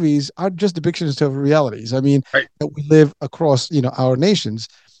 those movies are just depictions of realities. I mean, Right. that we live across, our nations,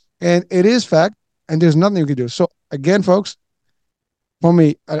 and it is fact. And there's nothing we can do. So again, folks, for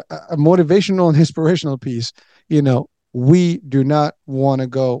me, a motivational and inspirational piece, we do not want to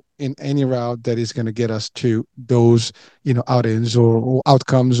go in any route that is going to get us to those, outings or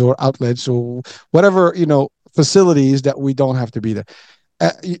outcomes or outlets or whatever, facilities that we don't have to be there.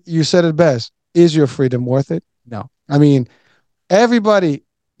 You said it best. Is your freedom worth it? No. I mean, everybody,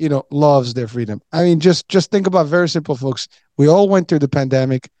 loves their freedom. I mean, just think about very simple, folks. We all went through the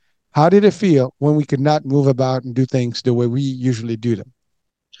pandemic. How did it feel when we could not move about and do things the way we usually do them?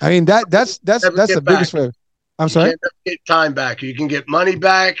 I mean, Never that's the get back. biggest way. I'm You sorry. can't get time back. You can get money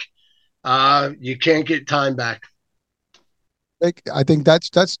back. You can't get time back. Like, I think that's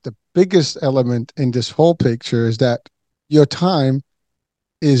the biggest element in this whole picture is that your time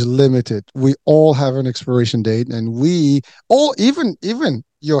is limited. We all have an expiration date, and we all, even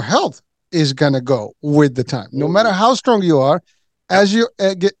your health is gonna go with the time. No matter Ooh. how strong you are, Yep. as you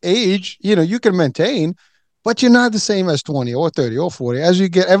get age, you can maintain, but you're not the same as 20 or 30 or 40. As you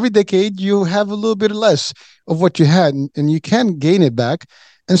get every decade, you have a little bit less of what you had, and you can gain it back.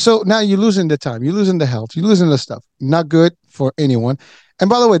 And so now you're losing the time, you're losing the health, you're losing the stuff. Not good for anyone. And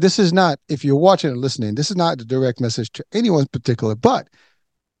by the way, this is not, if you're watching and listening, this is not a direct message to anyone in particular, but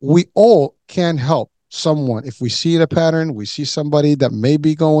we all can help someone. If we see the pattern, we see somebody that may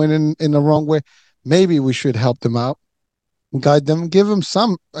be going in the wrong way, maybe we should help them out, guide them, give them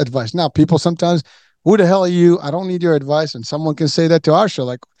some advice. Now, people sometimes, who the hell are you? I don't need your advice. And someone can say that to our show,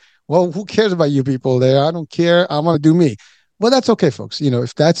 like, well, who cares about you people there? I don't care. I'm going to do me. Well, that's okay, folks.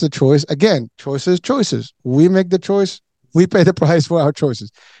 If that's the choice, again, choices. We make the choice. We pay the price for our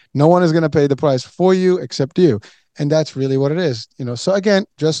choices. No one is going to pay the price for you except you. And that's really what it is. So again,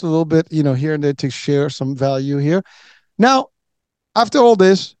 just a little bit, here and there to share some value here. Now, after all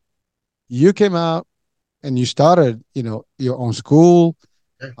this, you came out and you started, your own school,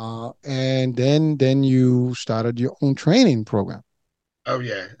 and then you started your own training program. Oh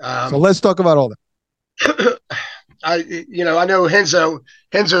yeah. So let's talk about all that. I know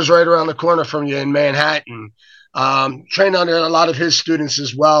Henzo's right around the corner from you in Manhattan. Trained under a lot of his students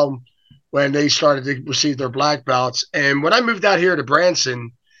as well when they started to receive their black belts. And when I moved out here to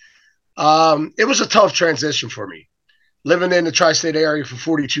Branson, it was a tough transition for me. Living in the tri-state area for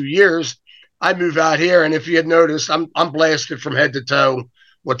 42 years, I moved out here, and if you had noticed, I'm blasted from head to toe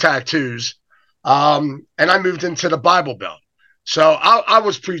with tattoos. And I moved into the Bible Belt. So I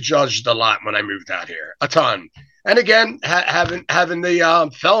was prejudged a lot when I moved out here, a ton. And again, having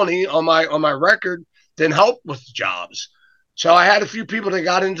the felony on my record didn't help with the jobs. So I had a few people that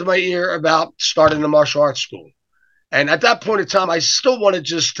got into my ear about starting a martial arts school. And at that point in time, I still wanted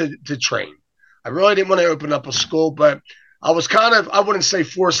just to train. I really didn't want to open up a school, but I was kind of, I wouldn't say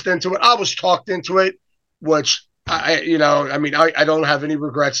forced into it. I was talked into it, which I don't have any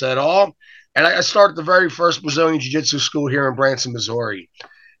regrets at all. And I started the very first Brazilian Jiu Jitsu school here in Branson, Missouri.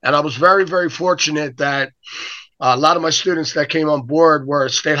 And I was very, very fortunate that a lot of my students that came on board were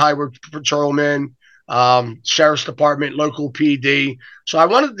state highway patrolmen, sheriff's department, local PD. So I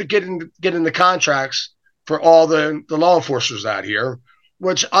wanted to get in the contracts for all the law enforcers out here,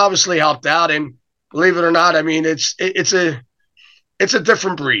 which obviously helped out. And believe it or not, I mean it's a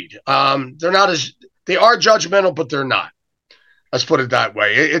different breed. They're not as they are judgmental, but they're not. Let's put it that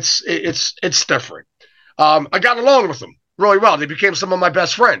way. It's different. I got along with them really well. They became some of my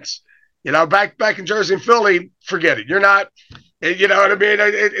best friends. You know, back in Jersey and Philly, forget it. You're not. You know what I mean?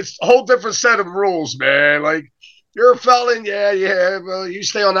 It's a whole different set of rules, man. Like you're a felon, yeah, yeah. Well, you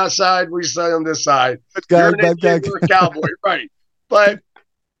stay on that side, we stay on this side. Good You're guy, an bad guy. Indian, you're a cowboy, right? But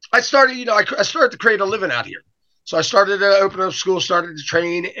I started, I started to create a living out here. So I started to open up school, started to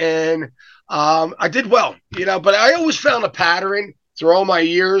train, and I did well, But I always found a pattern through all my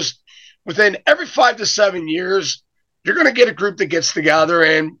years. Within every 5 to 7 years, you're going to get a group that gets together,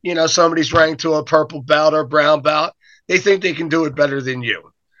 and somebody's ranked to a purple belt or brown belt. They think they can do it better than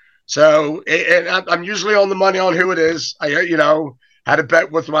you. So, and I'm usually on the money on who it is. I, had a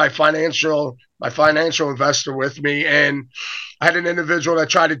bet with my financial investor with me, and I had an individual that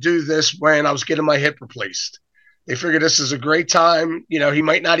tried to do this when I was getting my hip replaced. They figured this is a great time. He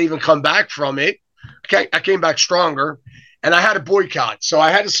might not even come back from it. Okay, I came back stronger, and I had a boycott. So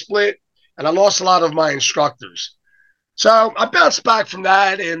I had to split, and I lost a lot of my instructors. So I bounced back from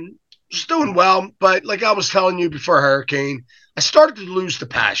that and was doing well. But like I was telling you before Hurricane, I started to lose the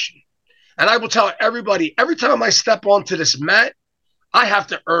passion. And I will tell everybody, every time I step onto this mat, I have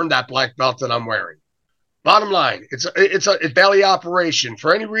to earn that black belt that I'm wearing. Bottom line, it's a daily operation.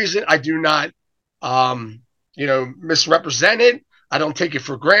 For any reason, I do not, misrepresent it. I don't take it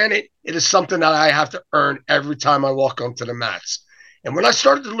for granted. It is something that I have to earn every time I walk onto the mats. And when I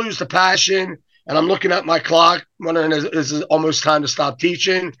started to lose the passion, and I'm looking at my clock, wondering is it almost time to stop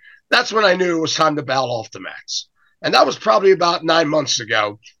teaching, that's when I knew it was time to bow off the mats. And that was probably about 9 months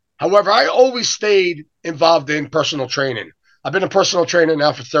ago. However, I always stayed involved in personal training. I've been a personal trainer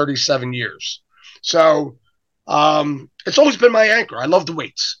now for 37 years. So it's always been my anchor. I love the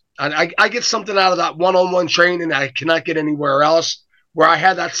weights. I get something out of that one-on-one training that I cannot get anywhere else, where I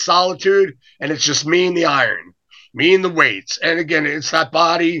had that solitude and it's just me and the iron, me and the weights. And again, it's that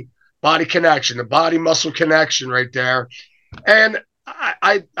body connection, the body muscle connection right there. And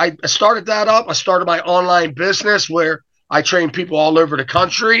I started that up. I started my online business where I train people all over the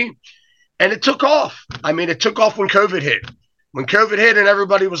country, and it took off. I mean, it took off when COVID hit. When COVID hit and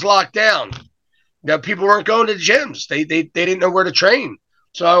everybody was locked down, people weren't going to the gyms. They didn't know where to train.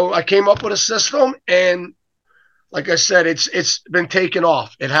 So I came up with a system, and like I said, it's been taken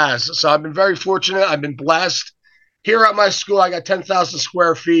off. It has. So I've been very fortunate. I've been blessed. Here at my school, I got 10,000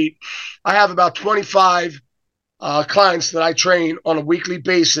 square feet. I have about 25 clients that I train on a weekly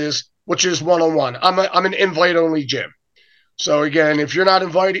basis, which is one-on-one. I'm an invite-only gym. So again, if you're not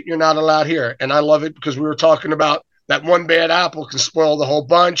invited, you're not allowed here. And I love it because we were talking about that one bad apple can spoil the whole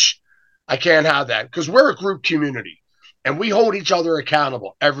bunch. I can't have that because we're a group community and we hold each other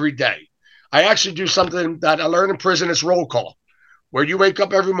accountable every day. I actually do something that I learned in prison. It's roll call, where you wake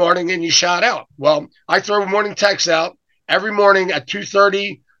up every morning and you shout out. Well, I throw morning texts out every morning at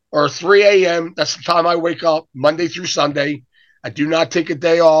 2:30 or 3 a.m. That's the time I wake up Monday through Sunday. I do not take a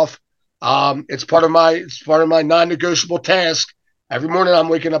day off. It's part of my non-negotiable task. Every morning I'm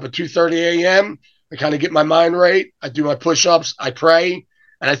waking up at 2:30 a.m. I kind of get my mind right. I do my push-ups, I pray,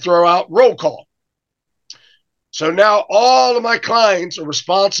 and I throw out roll call. So now all of my clients are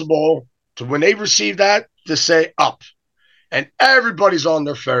responsible to, when they receive that, to say up. And everybody's on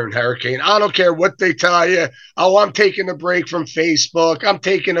their phone, Hurricane. I don't care what they tell you. Oh, I'm taking a break from Facebook. I'm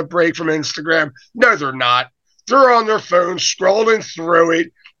taking a break from Instagram. No, they're not. They're on their phone scrolling through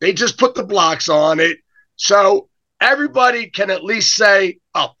it. They just put the blocks on it. So everybody can at least say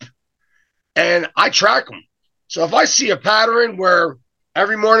up. And I track them. So if I see a pattern where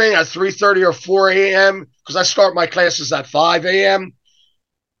every morning at 3:30 or 4 a.m., because I start my classes at 5 a.m.,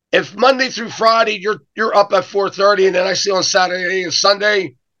 if Monday through Friday you're up at 4:30, and then I see on Saturday and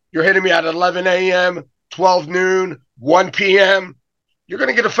Sunday you're hitting me at 11 a.m., 12 noon, 1 p.m., you're going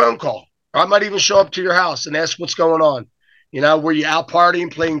to get a phone call. Or I might even show up to your house and ask what's going on. Were you out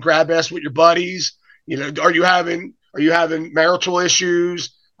partying, playing grab ass with your buddies? Are you having marital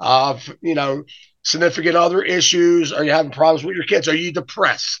issues? Significant other issues? Are you having problems with your kids? Are you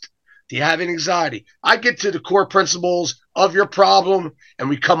depressed? Do you have anxiety? I get to the core principles of your problem, and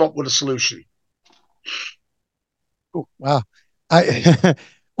we come up with a solution. Ooh, wow. I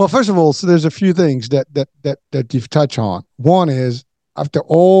well, first of all, so there's a few things that you've touched on. One is after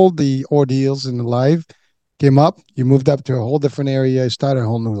all the ordeals in life came up, you moved up to a whole different area, started a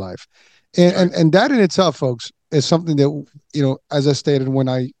whole new life. And Right. that in itself, folks, is something that as I stated when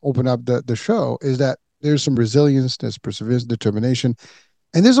I opened up the show, is that there's some resilience, there's perseverance, determination,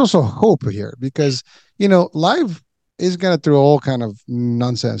 and there's also hope here because life is gonna throw all kind of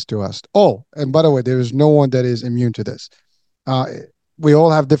nonsense to us. Oh, and by the way, there is no one that is immune to this. uh, we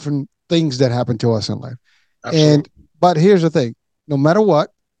all have different things that happen to us in life. And Absolutely. but here's the thing: no matter what,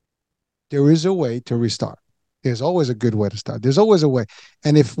 there is a way to restart. There's always a good way to start. There's always a way.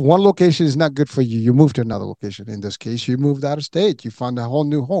 And if one location is not good for you, you move to another location. In this case, you moved out of state. You found a whole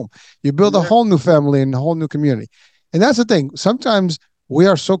new home. You build a Yeah. whole new family and a whole new community. And that's the thing. Sometimes we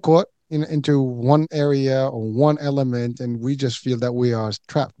are so caught into one area or one element, and we just feel that we are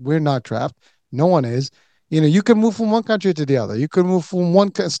trapped. We're not trapped. No one is. You can move from one country to the other. You can move from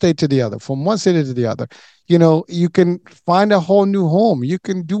one state to the other, from one city to the other. You can find a whole new home. You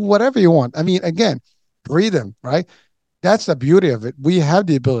can do whatever you want. I mean, again, freedom, right? That's the beauty of it. We have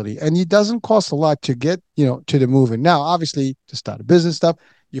the ability, and it doesn't cost a lot to get, to the moving. Now, obviously, to start a business stuff,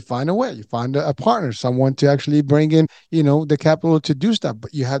 you find a way. You find a partner, someone to actually bring in, the capital to do stuff.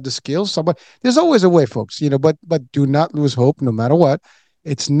 But you have the skills. Someone, there's always a way, folks. But do not lose hope, no matter what.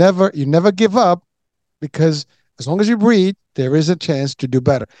 You never give up because as long as you breathe, there is a chance to do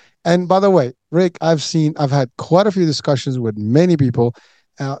better. And by the way, Rick, I've had quite a few discussions with many people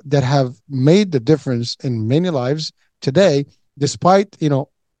that have made the difference in many lives today, despite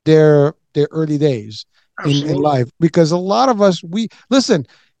their early days in Absolutely. life. Because a lot of us, we listen.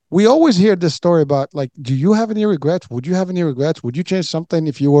 We always hear this story about like, do you have any regrets? Would you have any regrets? Would you change something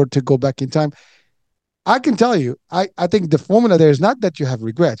if you were to go back in time? I can tell you, I think the formula there is not that you have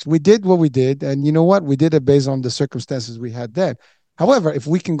regrets. We did what we did, and you know what? We did it based on the circumstances we had then. However, if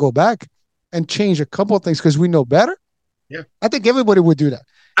we can go back and change a couple of things because we know better, Yeah. I think everybody would do that.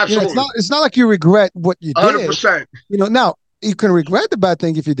 It's not Absolutely. like you regret what you did. 100%. Now you can regret the bad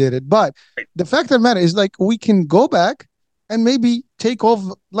thing if you did it, but the fact of the matter is like we can go back and maybe take off.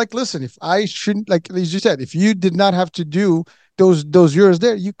 Like, listen, if I shouldn't, like as you said, if you did not have to do those years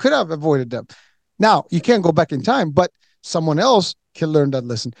there, you could have avoided them. Now, you can't go back in time, but someone else can learn that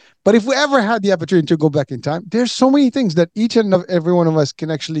lesson. But if we ever had the opportunity to go back in time, there's so many things that each and every one of us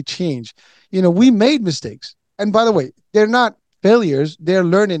can actually change. We made mistakes. And by the way, they're not failures, they're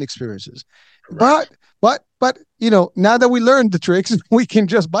learning experiences. But Correct. now that we learned the tricks, we can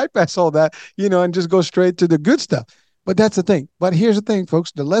just bypass all that, and just go straight to the good stuff. But that's the thing. But here's the thing,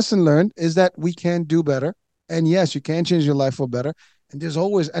 folks. The lesson learned is that we can do better. And yes, you can change your life for better. And there's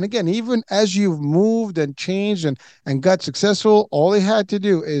always, and again, even as you've moved and changed and got successful, all they had to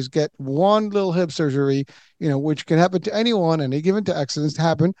do is get one little hip surgery, which can happen to anyone, and they given to accidents to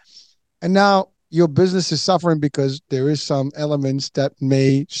happen. And now your business is suffering because there is some elements that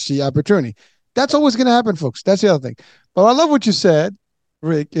may see opportunity. That's always going to happen, folks. That's the other thing. But I love what you said,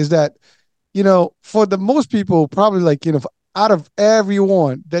 Rick, is that for the most people, probably like, out of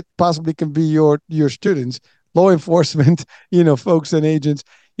everyone that possibly can be your students, law enforcement, folks and agents,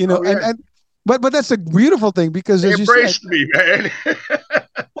 Oh, yeah. and but that's a beautiful thing because They as you said, embraced me, man.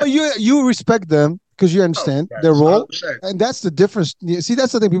 well, you respect them because you Oh, understand their yes. role, 100%. and that's the difference. See,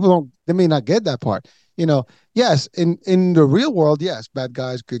 that's the thing. People don't. They may not get that part. Yes, in the real world, yes, bad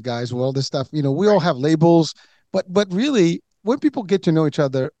guys, good guys, well, this stuff. We all Right. have labels, but really, when people get to know each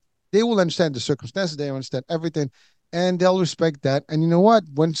other, they will understand the circumstances. They understand everything, and they'll respect that. And you know what?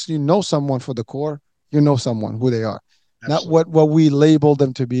 Once you know someone for the core, you know someone who they are, not Absolutely. what we label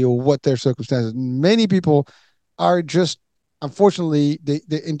them to be or what their circumstances. Many people are just unfortunately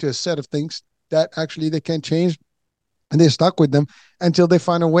they're into a set of things that actually they can't change, and they're stuck with them until they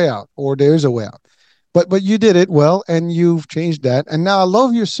find a way out or there is a way out. But you did it well, and you've changed that, and now I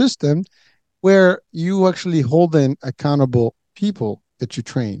love your system where you actually hold in accountable people that you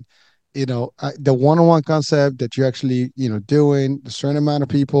train. The one-on-one concept that you actually doing a certain amount of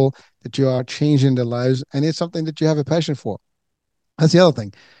people that you are changing their lives, and it's something that you have a passion for. That's the other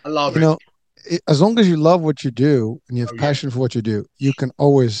thing. I love you it. know as long as you love what you do and you Oh, have yeah. passion for what you do, you can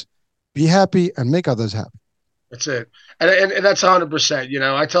always be happy and make others happy. That's it. And that's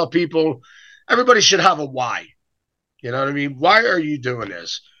 100%. I tell people everybody should have a why. You know what I mean? Why are you doing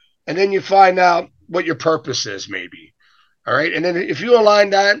this? And then you find out what your purpose is, maybe. All right. And then if you align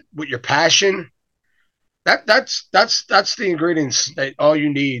that with your passion, that's the ingredients that all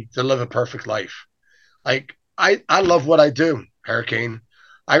you need to live a perfect life. Like I love what I do, Hurricane.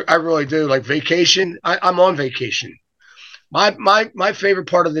 I really do. Like vacation, I'm on vacation. My favorite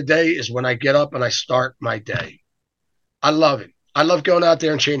part of the day is when I get up and I start my day. I love it. I love going out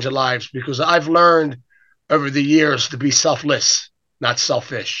there and changing lives because I've learned over the years to be selfless, not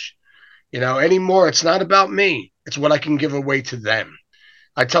selfish. Anymore it's not about me. It's what I can give away to them.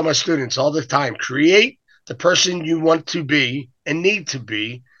 I tell my students all the time, create the person you want to be and need to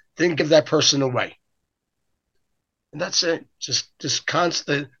be, then give that person away. And that's it. Just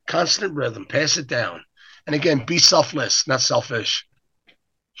constant rhythm. Pass it down. And again, be selfless, not selfish.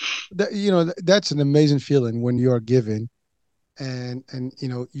 That's an amazing feeling when you're giving and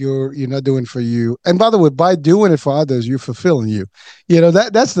you're not doing for you. And by the way, by doing it for others, you're fulfilling you.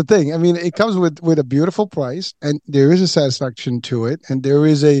 That's the thing. I mean, it comes with a beautiful price, and there is a satisfaction to it, and there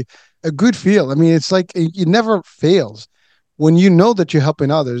is a good feel. I mean, it's like it never fails when you know that you're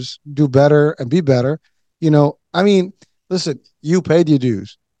helping others do better and be better. I mean, listen, you paid your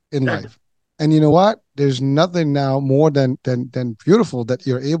dues in Yeah, life. And you know what? There's nothing now more than beautiful that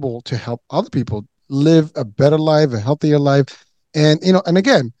you're able to help other people live a better life, a healthier life. And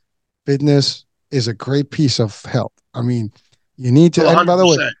again, fitness is a great piece of health. I mean, you need to. well, And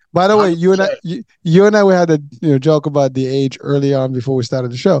 100%. by the way, you and I, 100%. you and I, we had a joke about the age early on before we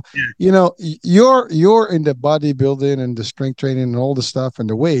started the show. Yeah, You're in the bodybuilding and the strength training and all the stuff and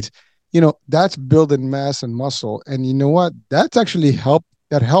the weights. That's building mass and muscle. And you know what? That's actually help.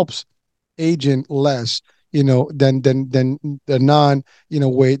 That helps aging less, than the non,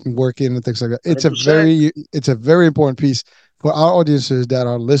 weight and working and things like that. It's a 100%. very important piece for our audiences that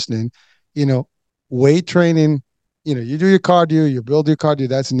are listening. You know, weight training. You do your cardio, you build your cardio.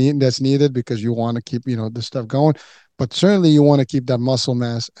 That's needed because you want to keep the stuff going. But certainly you want to keep that muscle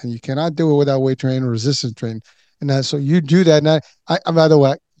mass, and you cannot do it without weight training or resistance training. And so you do that. And by the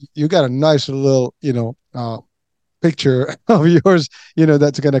way, you got a nice little picture of yours,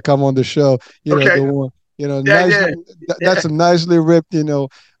 that's going to come on the show, Okay. the one, Yeah, nice, yeah, that's yeah. a nicely ripped,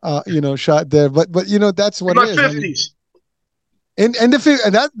 shot there. But that's In what it my is. I mean, 50s. and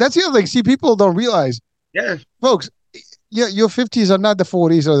that's the other thing. See, people don't realize, Yeah. folks, yeah, your 50s are not the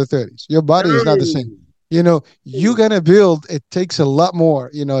 40s or the 30s. Your body is not the same. No. You're going to build, it takes a lot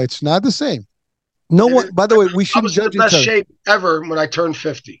more, it's not the same. No It one, is. by the way, we I shouldn't was in the judge each best other. shape ever when I turned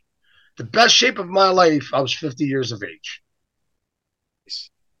 50. The best shape of my life, I was 50 years of age.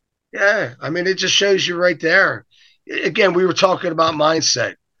 Yeah, I mean, it just shows you right there. Again, we were talking about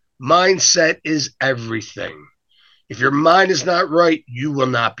mindset. Mindset is everything. If your mind is not right, you will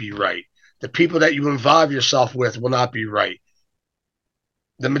not be right. The people that you involve yourself with will not be right.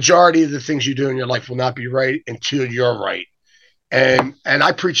 The majority of the things you do in your life will not be right until you're right. And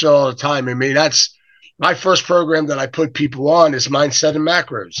I preach it all the time. I mean, that's my first program that I put people on is mindset and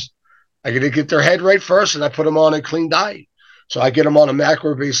macros. I got to get their head right first, and I put them on a clean diet. So I get them on a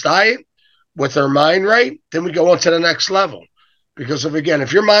macro-based diet with their mind right. Then we go on to the next level. Because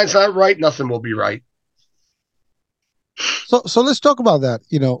if your mind's not right, nothing will be right. So let's talk about that.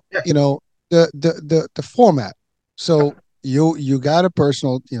 Yeah. The format. So you got a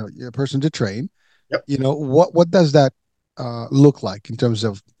personal, a person to train. Yep. What does that look like in terms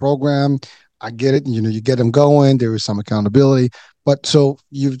of program? I get it. You get them going. There is some accountability. But so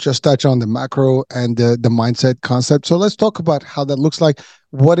you've just touched on the macro and the mindset concept. So let's talk about how that looks like.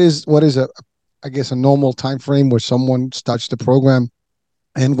 What is a, I guess, a normal time frame where someone starts the program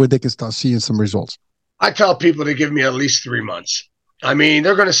and where they can start seeing some results. I tell people to give me at least 3 months. I mean,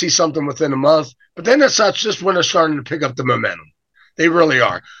 they're going to see something within a month, but then that's not just when they're starting to pick up the momentum. They really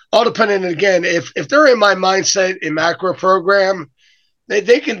are. All depending again, if they're in my mindset in macro program,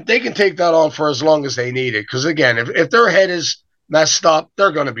 they can take that on for as long as they need it. Because again, if their head is messed up,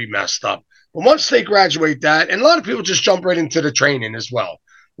 they're going to be messed up. But once they graduate that, and a lot of people just jump right into the training as well,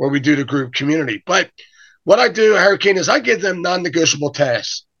 where we do the group community. But what I do, Hurricane, is I give them non-negotiable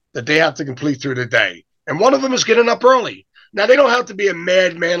tasks that they have to complete through the day. And one of them is getting up early. Now they don't have to be a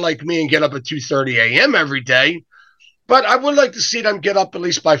madman like me and get up at 2:30 a.m. every day, but I would like to see them get up at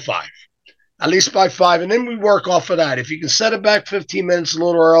least by 5, and then we work off of that. If you can set it back 15 minutes a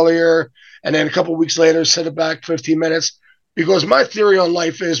little earlier, and then a couple of weeks later set it back 15 minutes, because my theory on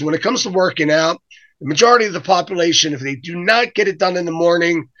life is when it comes to working out, the majority of the population, if they do not get it done in the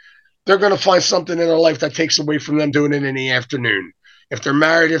morning, they're going to find something in their life that takes away from them doing it in the afternoon. If they're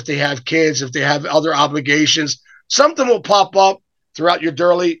married, if they have kids, if they have other obligations, something will pop up throughout your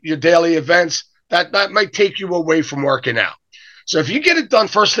daily events that might take you away from working out. So if you get it done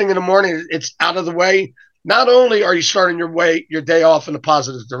first thing in the morning, it's out of the way. not only are you starting your day off in a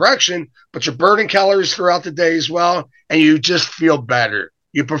positive direction, but you're burning calories throughout the day as well, and you just feel better.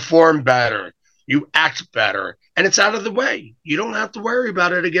 You perform better. You act better, and it's out of the way. You don't have to worry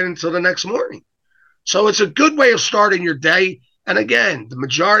about it again until the next morning. So it's a good way of starting your day. And again, the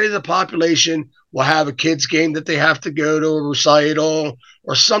majority of the population will have a kids game that they have to go to, a recital,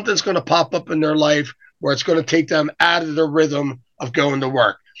 or something's going to pop up in their life where it's going to take them out of the rhythm of going to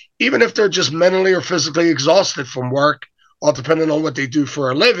work. Even if they're just mentally or physically exhausted from work, all depending on what they do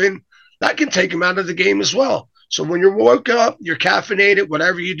for a living, that can take them out of the game as well. So when you're woke up, you're caffeinated,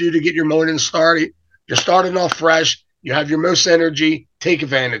 whatever you do to get your morning started, you're starting off fresh, you have your most energy, take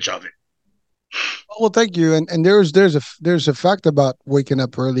advantage of it. Well, thank you. And there's a fact about waking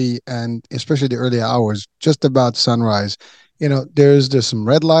up early, and especially the early hours, just about sunrise. There's some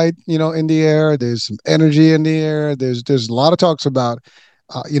red light, in the air. There's some energy in the air. There's a lot of talks about,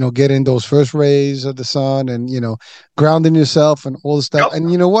 getting those first rays of the sun, and grounding yourself and all the stuff. Yep,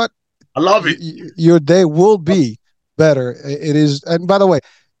 And you know what? I love it. Your day will be better. It is. And by the way,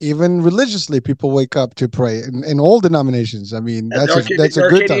 even religiously, people wake up to pray in all denominations. I mean, And that's the a good time.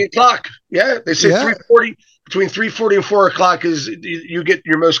 Arcadian clock. Yeah, they say Yeah, 3:40, between 3:40 and 4 o'clock is you get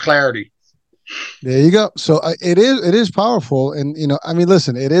your most clarity. there you go. So it is powerful, and I mean,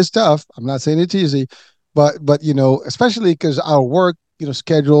 listen, it is tough. I'm not saying it's easy, but especially because our work,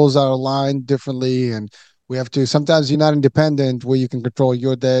 schedules are aligned differently, and we have to. Sometimes you're not independent where you can control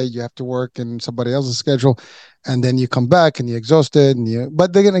your day. You have to work in somebody else's schedule, and then you come back and you're exhausted, and you.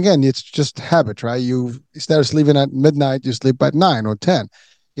 But then again, it's just habit, right? You instead of sleeping at midnight, you sleep at 9 or 10.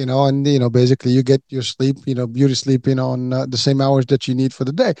 And basically you get your sleep, beauty sleeping on the same hours that you need for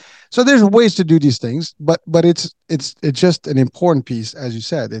the day. So there's ways to do these things, but it's just an important piece, as you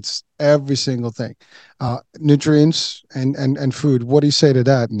said. It's every single thing, nutrients and food. What do you say to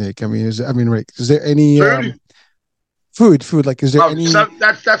that, Nick? Rick, is there any Food, food, like, is there any? so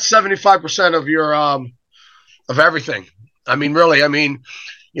that's 75% of your of everything. I mean, really, I mean,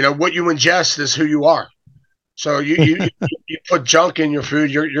 what you ingest is who you are. So you put junk in your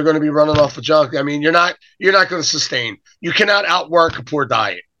food, you're going to be running off of junk. I mean, you're not going to sustain. You cannot outwork a poor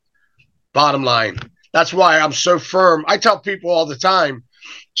diet. Bottom line. That's why I'm so firm. I tell people all the time,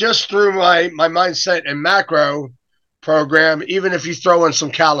 just through my mindset and macro program, even if you throw in some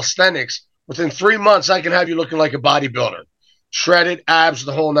calisthenics, within 3 months I can have you looking like a bodybuilder, shredded abs,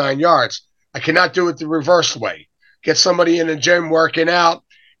 the whole 9 yards. I cannot do it the reverse way. Get somebody in the gym working out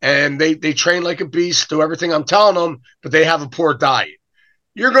and they train like a beast, do everything I'm telling them, but they have a poor diet.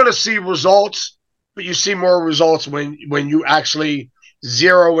 You're going to see results, but you see more results when you actually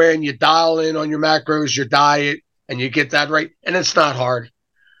zero in, you dial in on your macros, your diet, and you get that right. And it's not hard.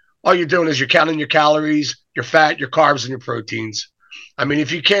 All you're doing is you're counting your calories, your fat, your carbs, and your proteins. I mean,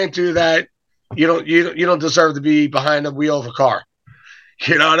 if you can't do that, you don't deserve to be behind the wheel of a car.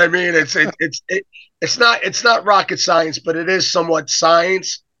 You know what I mean? It's not rocket science, but it is somewhat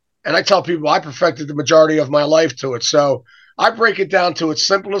science. And I tell people I perfected the majority of my life to it. So I break it down to its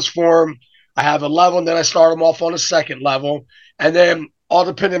simplest form. I have a level, and then I start them off on a second level. And then all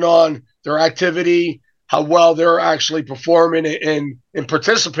depending on their activity, how well they're actually performing and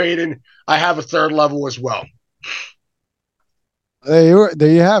participating, I have a third level as well. There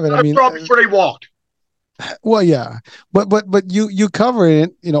you have it. I I mean, brought before they walked. well, yeah, but you cover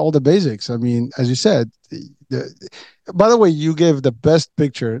it, all the basics. I mean, as you said, by the way, you gave the best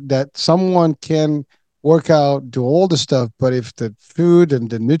picture that someone can work out, do all the stuff, but if the food and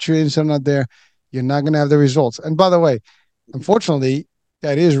the nutrients are not there, you're not going to have the results. And by the way, unfortunately,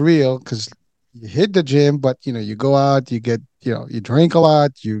 that is real because you hit the gym, but you go out, you get, you drink a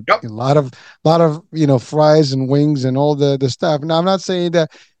lot, you Yep, a lot of fries and wings and all the stuff. Now, I'm not saying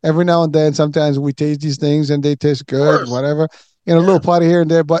that every now and then, sometimes we taste these things and they taste of good, course. whatever, a little Yeah, party here and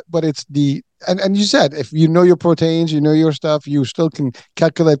there, but it's the and you said if you know your proteins, you know your stuff, you still can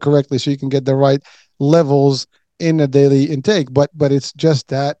calculate correctly, so you can get the right levels in a daily intake. But it's just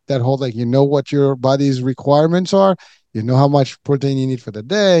that whole, like, what your body's requirements are. You know how much protein you need for the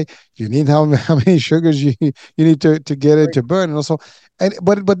day. You need how many sugars you need to get it right. to burn, and also,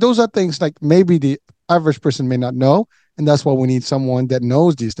 but those are things like maybe the average person may not know, and that's why we need someone that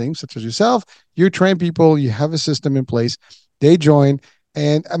knows these things, such as yourself. You train people, you have a system in place, they join,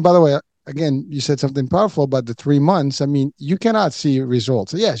 and by the way, again, you said something powerful about the 3 months. I mean, you cannot see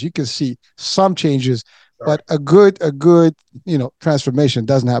results. Yes, you can see some changes, All right. but a good transformation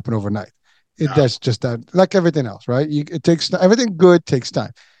doesn't happen overnight. No, That's just that, like everything else, right? It takes everything good takes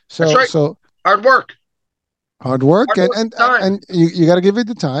time. that's So right. so Hard work. hard work, Hard and work and and time. and you got to give it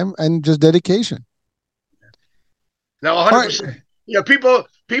the time and just dedication. Now, All right. 100%. People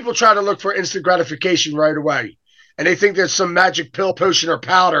people try to look for instant gratification right away. And they think there's some magic pill, potion, or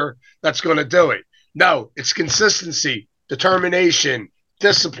powder that's going to do it. No, it's consistency, determination,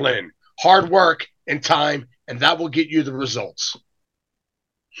 discipline, hard work, and time, and that will get you the results.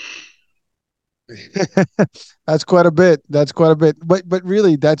 That's quite a bit. That's quite a bit. But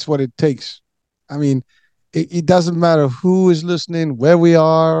really, that's what it takes. I mean, it doesn't matter who is listening, where we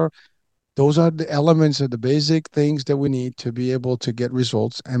are. Those are the elements of the basic things that we need to be able to get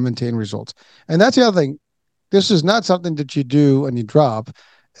results and maintain results. And that's the other thing. This is not something that you do and you drop.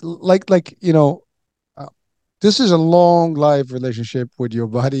 Like uh, this is a long life relationship with your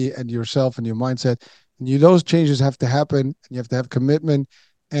body and yourself and your mindset. And those changes have to happen. And you have to have commitment,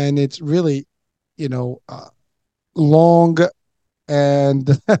 and it's really you know uh, long and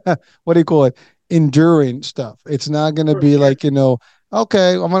what do you call it? Enduring stuff. It's not going to be Yeah, like,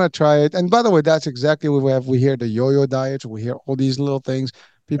 okay, I'm going to try it. And by the way, that's exactly what we have. We hear the yo-yo diets. We hear all these little things.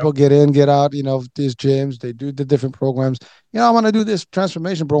 People yep, get in, get out, these gyms, they do the different programs. I want to do this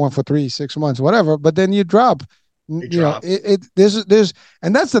transformation program for 3, 6 months, whatever. But then you drop, you drop.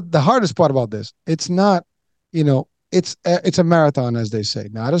 and that's the hardest part about this. It's not, it's a marathon, as they say,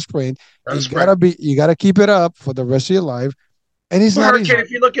 not a sprint. Not a sprint. You gotta keep it up for the rest of your life, and it's Well, not easy. Hurricane,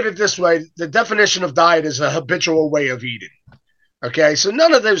 if you look at it this way, the definition of diet is a habitual way of eating. Okay, so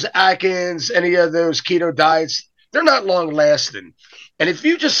none of those Atkins, any of those keto diets, they're not long lasting. And if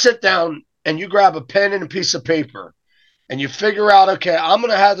you just sit down and you grab a pen and a piece of paper and you figure out, okay, I'm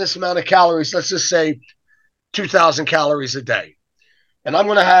going to have this amount of calories, let's just say 2,000 calories a day. And I'm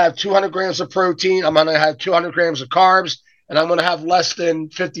going to have 200 grams of protein, I'm going to have 200 grams of carbs, and I'm going to have less than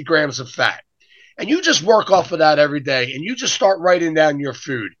 50 grams of fat. And you just work off of that every day and you just start writing down your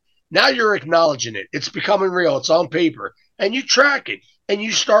food. Now you're acknowledging it. It's becoming real. It's on paper. And you track it and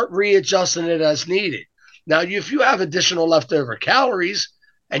you start readjusting it as needed. Now, if you have additional leftover calories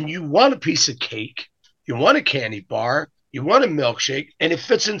and you want a piece of cake, you want a candy bar, you want a milkshake, and it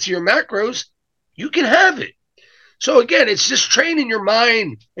fits into your macros, you can have it. So again, it's just training your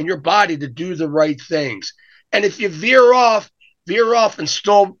mind and your body to do the right things. And if you veer off and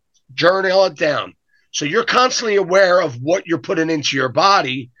still journal it down. So you're constantly aware of what you're putting into your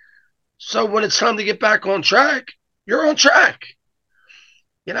body. So when it's time to get back on track, you're on track.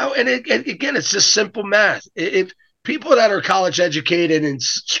 Again, it's just simple math. If people that are college educated and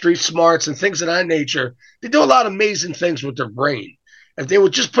street smarts and things of that nature, they do a lot of amazing things with their brain. If they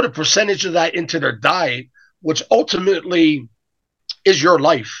would just put a percentage of that into their diet, which ultimately is your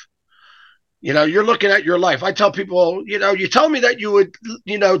life. You're looking at your life. I tell people, you tell me that you would,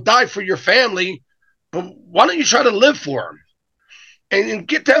 die for your family, but why don't you try to live for them and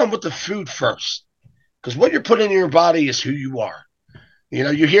get down with the food first? Because what you're putting in your body is who you are.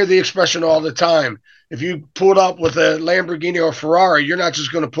 You hear the expression all the time. If you pulled up with a Lamborghini or Ferrari, you're not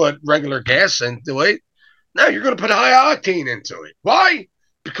just going to put regular gas into it. No, you're going to put high octane into it. Why?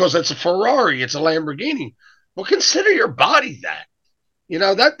 Because it's a Ferrari, it's a Lamborghini. Well, consider your body that.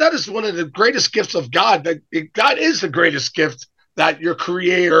 That is one of the greatest gifts of God. That God is the greatest gift that your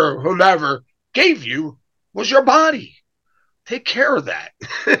creator, whomever, gave you was your body. Take care of that.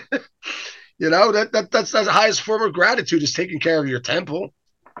 That's the highest form of gratitude is taking care of your temple.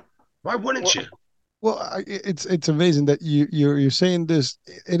 Why wouldn't Well, you? it's amazing that you're saying this.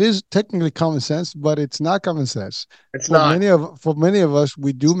 It is technically common sense, but it's not common sense. It's For not. many of us,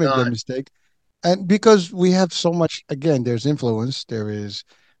 we do It's make that not. mistake, and because we have so much. Again, there's influence. There is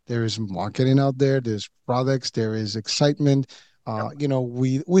marketing out there. There's products. There is excitement. Yep.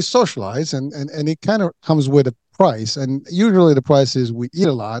 We socialize, and it kind of comes with a price. And usually, the price is we eat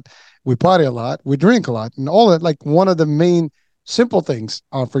a lot, we party a lot, we drink a lot, and all that. Like one of the main simple things,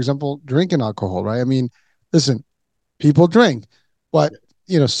 for example, drinking alcohol, right? I mean, listen, people drink, but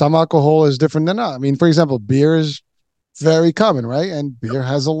some alcohol is different than not. I mean, for example, beer is very common, right? And Yep. beer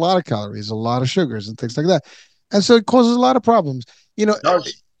has a lot of calories, a lot of sugars, and things like that, and so it causes a lot of problems. You know, It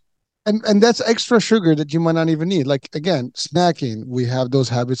does. and that's extra sugar that you might not even need. Like again, snacking, we have those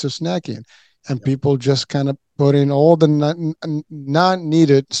habits of snacking, and Yep. people just kind of put in all the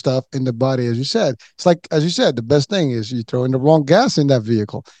non-needed stuff in the body. As you said, it's like, as you said, the best thing is you throw in the wrong gas in that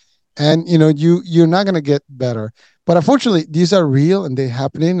vehicle, and you're not going to get better. But unfortunately, these are real and they're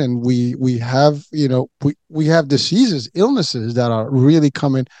happening, and we have we have diseases, illnesses that are really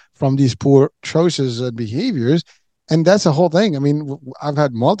coming from these poor choices and behaviors. And that's the whole thing. I mean, I've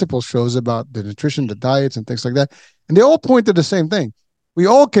had multiple shows about the nutrition, the diets, and things like that, and they all point to the same thing. We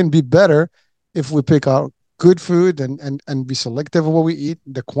all can be better if we pick out good food and be selective of what we eat,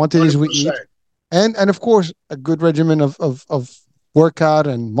 the quantities we eat, 100%. and of course a good regimen of workout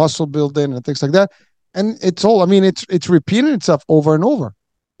and muscle building and things like that. And it's all. I mean, it's repeating itself over and over.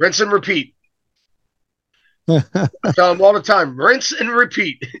 Rinse and repeat. I tell them all the time, rinse and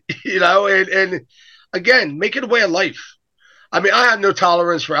repeat. And again, make it a way of life. I mean, I have no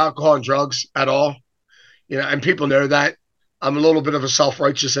tolerance for alcohol and drugs at all. And people know that. I'm a little bit of a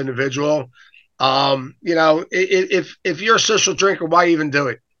self-righteous individual. If you're a social drinker, why even do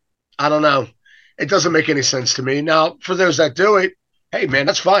it? I don't know. It doesn't make any sense to me. Now, for those that do it, hey man,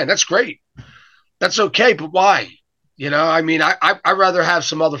 that's fine. That's great. That's okay. But why? I mean, I'd rather have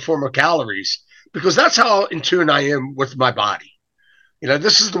some other form of calories because that's how in tune I am with my body.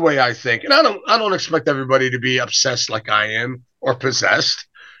 This is the way I think, and I don't expect everybody to be obsessed like I am or possessed.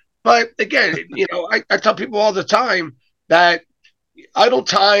 But again, I tell people all the time that idle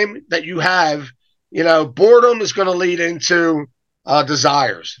time that you have, boredom is going to lead into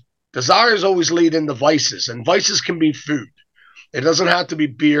desires. Desires always lead into vices, and vices can be food. It doesn't have to be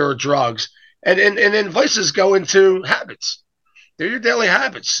beer or drugs. And then vices go into habits. They're your daily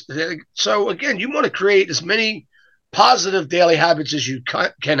habits. So again, you want to create as many positive daily habits as you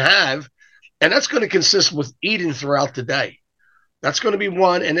can have, and that's going to consist with eating throughout the day. That's going to be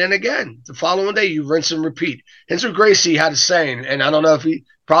one. And then again, the following day, you rinse and repeat. Henry Gracie had a saying, and I don't know if he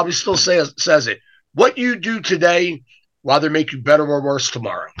probably still says it. What you do today will either make you better or worse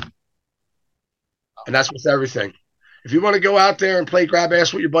tomorrow. And that's with everything. If you want to go out there and play grab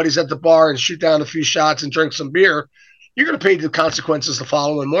ass with your buddies at the bar and shoot down a few shots and drink some beer, you're going to pay the consequences the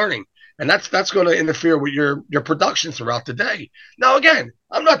following morning. And that's going to interfere with your production throughout the day. Now, again,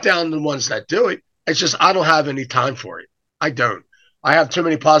 I'm not down the ones that do it. It's just I don't have any time for it. I don't. I have too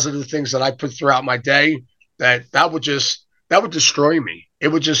many positive things that I put throughout my day that would destroy me. It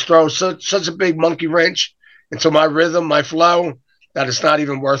would just throw such a big monkey wrench into my rhythm, my flow, that it's not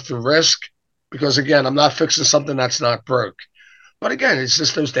even worth the risk. Because again, I'm not fixing something that's not broke. But again, it's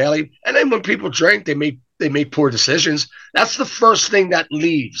just those daily. And then when people drink, they make poor decisions. That's the first thing that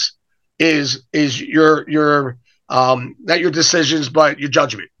leaves is your not your decisions, but your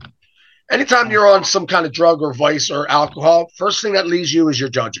judgment. Anytime you're on some kind of drug or vice or alcohol, first thing that leaves you is your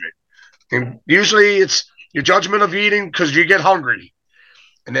judgment. And usually it's your judgment of eating because you get hungry.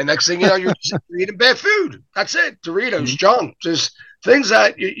 And then next thing you know, you're eating bad food. That's it. Doritos, junk, just things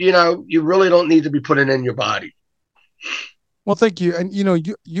that, you really don't need to be putting in your body. Well, thank you. And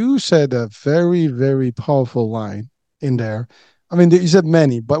you said a very, very powerful line in there. I mean, you said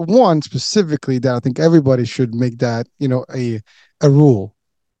many, but one specifically that I think everybody should make that, a rule.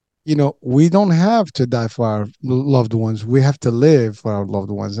 We don't have to die for our loved ones. We have to live for our loved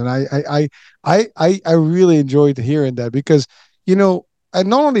ones. And I really enjoyed hearing that because, and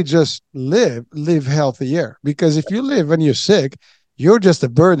not only just live healthier, because if you live and you're sick, you're just a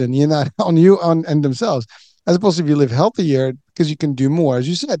burden. You're not on you and themselves. As opposed to if you live healthier, because you can do more. As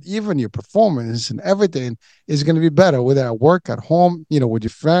you said, even your performance and everything is going to be better, whether at work, at home, with your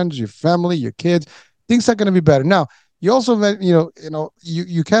friends, your family, your kids. Things are going to be better. Now, you also,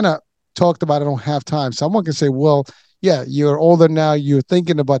 you kind of talked about I don't have time. Someone can say, well, yeah, you're older now, you're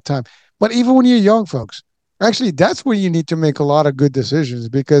thinking about time. But even when you're young, folks, actually, that's where you need to make a lot of good decisions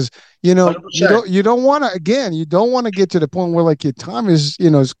because, you 100%. don't want to, again, you don't want to get to the point where like your time is,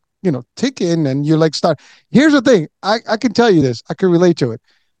 ticking and you're like start. Here's the thing. I can tell you this. I can relate to it.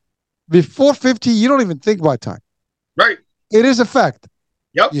 Before 50, you don't even think about time. Right. It is a fact.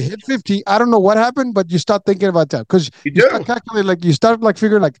 Yep. You hit 50. I don't know what happened, but you start thinking about time because You start do. calculating, like you start like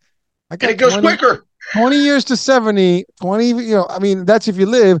figuring like I And got it goes 20, quicker. 20 years to 70, 20, I mean, that's if you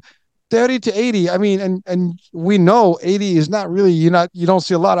live 30 to 80. I mean, and we know 80 is not really, you don't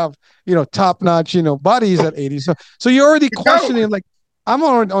see a lot of, top notch, bodies at 80. So you're already You don't. questioning like, I'm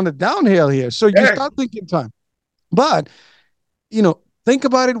on the downhill here. So you Yeah. start thinking time. But think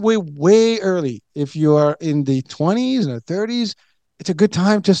about it way early. If you are in the 20s and the 30s, it's a good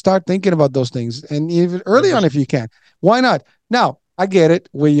time to start thinking about those things. And even early on, 100%. if you can. Why not? Now, I get it.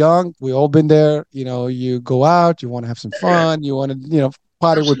 We're young. We all been there. You go out, you want to have some Yeah. fun, you want to,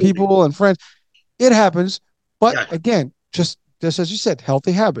 party with Absolutely. people and friends. It happens. But Yeah. again, just as you said,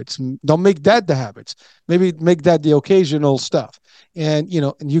 healthy habits. Don't make that the habits. Maybe make that the occasional stuff. And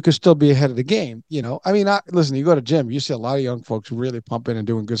you can still be ahead of the game. I mean, listen, you go to gym, you see a lot of young folks really pumping and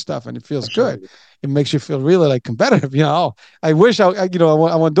doing good stuff, and it feels good. Absolutely. It makes you feel really like competitive. Oh, I wish I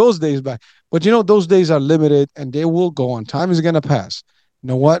want those days back. But those days are limited and they will go on. Time is gonna pass. You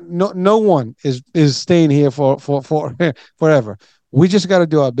know what? No one is staying here for forever. We just got to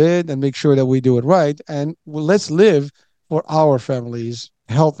do our bit and make sure that we do it right. And let's live for our families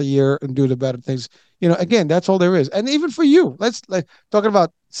healthier and do the better things. Again, that's all there is. And even for you, let's like talking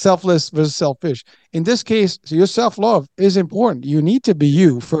about selfless versus selfish. In this case, your self-love is important. You need to be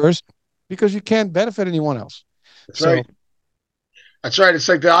you first because you can't benefit anyone else. That's So right. That's right. It's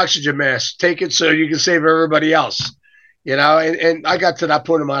like the oxygen mask. Take it so you can save everybody else. And I got to that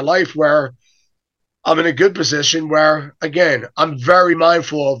point in my life where I'm in a good position where, again, I'm very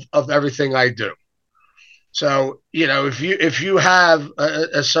mindful of everything I do. So, if you have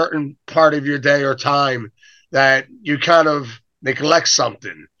a certain part of your day or time that you kind of neglect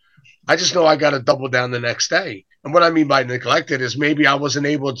something, I just know I got to double down the next day. And what I mean by neglected is maybe I wasn't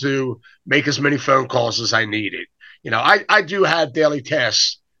able to make as many phone calls as I needed. I do have daily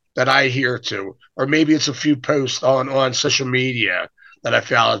tasks that I adhere to, or maybe it's a few posts on social media that I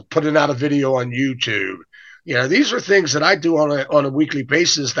found, putting out a video on YouTube. These are things that I do on a weekly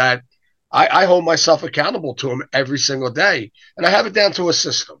basis that I hold myself accountable to them every single day. And I have it down to a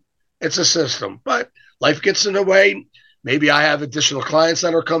system. It's a system, but life gets in the way. Maybe I have additional clients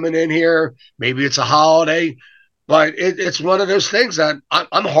that are coming in here. Maybe it's a holiday, but it's one of those things that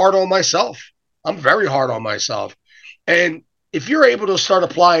I'm hard on myself. I'm very hard on myself. And if you're able to start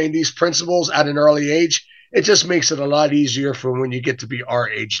applying these principles at an early age, it just makes it a lot easier for when you get to be our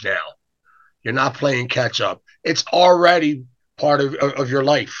age now. You're not playing catch up. It's already part of your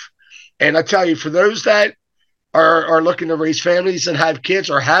life. And I tell you, for those that are looking to raise families and have kids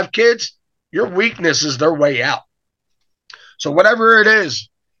or have kids, your weakness is their way out. So whatever it is,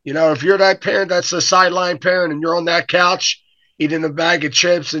 if you're that parent that's a sideline parent and you're on that couch eating a bag of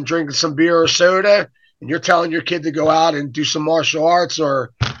chips and drinking some beer or soda, and you're telling your kid to go out and do some martial arts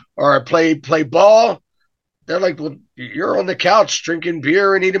or play ball, they're like, well, you're on the couch drinking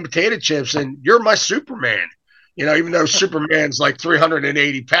beer and eating potato chips, and you're my Superman. Even though Superman's like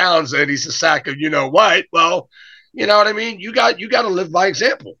 380 pounds and he's a sack of what. Well, you know what I mean? You got to live by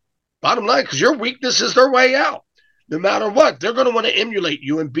example. Bottom line, because your weakness is their way out. No matter what, they're going to want to emulate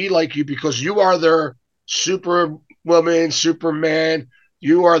you and be like you because you are their superwoman, Superman.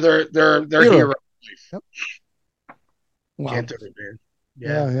 You are their hero. Yep. Wow. Can't do it, man.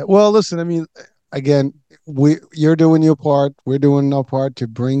 Yeah. Well, listen, I mean, again, you're doing your part, we're doing our part to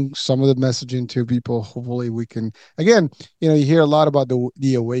bring some of the messaging to people. Hopefully we can, again, you hear a lot about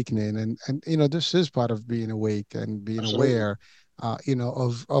the awakening, and this is part of being awake and being Absolutely. aware,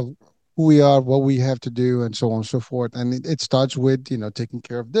 of who we are, what we have to do, and so on and so forth. And it starts with, taking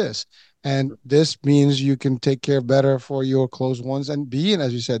care of this. And this means you can take care better for your close ones and being,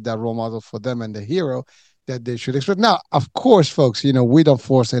 as you said, that role model for them and the hero that they should expect. Now, of course, folks, we don't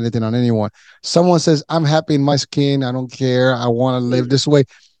force anything on anyone. Someone says, I'm happy in my skin. I don't care. I want to live this way.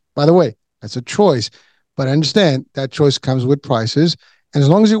 By the way, that's a choice. But I understand that choice comes with prices. And as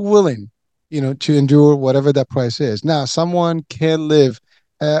long as you're willing, to endure whatever that price is. Now, someone can live,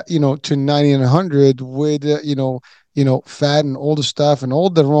 to 90 and 100 with, fat and all the stuff and all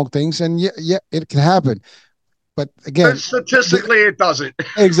the wrong things. And yeah, it can happen. But again, statistically, it doesn't.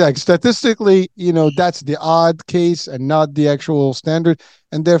 Exactly. Statistically, that's the odd case and not the actual standard.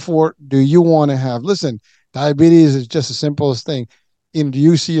 And therefore, do you want to have, listen, diabetes is just the simplest thing. Do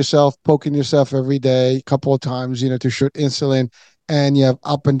you see yourself poking yourself every day, a couple of times, to shoot insulin, and you have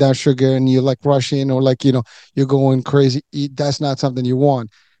up and down sugar and you're like rushing or like, you're going crazy. That's not something you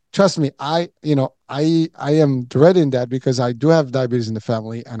want. Trust me, I am dreading that because I do have diabetes in the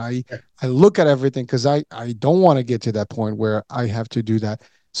family, and I look at everything because I don't want to get to that point where I have to do that.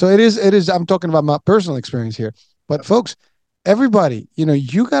 So it is. I'm talking about my personal experience here, but folks, everybody,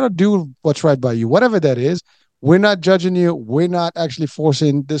 you got to do what's right by you, whatever that is. We're not judging you. We're not actually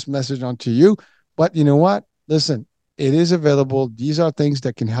forcing this message onto you, but you know what? Listen, it is available. These are things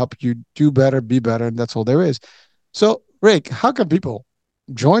that can help you do better, be better, and that's all there is. So, Rick, how can people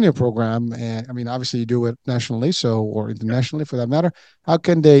join your program? And I mean, obviously you do it nationally, or internationally for that matter. How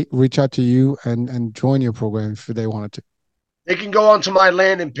can they reach out to you and join your program if they wanted to? They can go onto my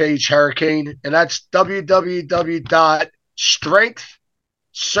landing page, Hurricane, and that's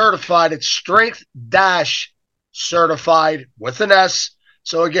www.strengthcertified. It's strength-certified with an S.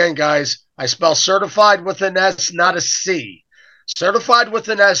 So again, guys, I spell certified with an S, not a C.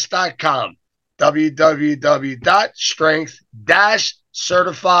 CertifiedwithaNS.com.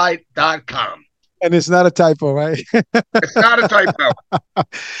 www.strength-certified.com. And it's not a typo, right? It's not a typo.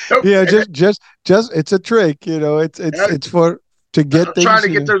 Nope. Yeah, just it's a trick, it's for to get things, trying to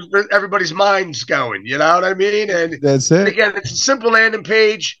get everybody's minds going, you know what I mean? And that's it. And again, it's a simple landing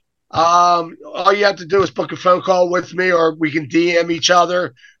page. All you have to do is book a phone call with me, or we can DM each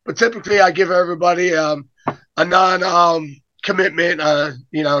other. But typically, I give everybody a non commitment,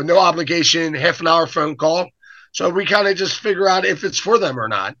 no obligation, half an hour phone call. So we kind of just figure out if it's for them or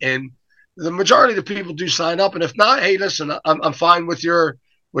not. And the majority of the people do sign up. And if not, hey, listen, I'm fine with your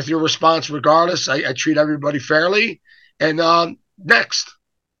response regardless. I treat everybody fairly. And next.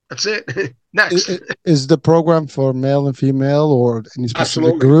 That's it. Next. Is the program for male and female or any specific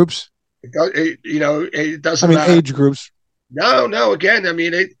Absolutely. groups? It I doesn't mean, matter. age groups. No, no. Again, I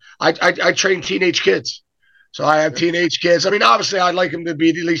mean, I train teenage kids, so I have Okay. teenage kids. I mean, obviously, I'd like them to be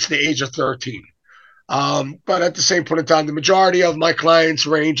at least the age of 13. But at the same point in time, the majority of my clients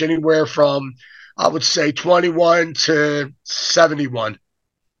range anywhere from, I would say, 21 to 71.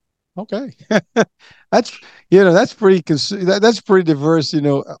 Okay. That's that's pretty that's pretty diverse, It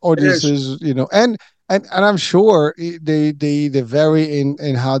is audiences, and I'm sure they vary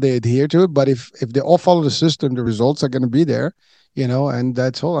in how they adhere to it, but if they all follow the system, the results are going to be there, and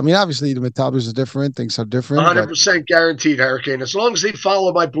that's all. I mean, obviously the metabolism is different, things are different, but 100% guaranteed, Hurricane. As long as they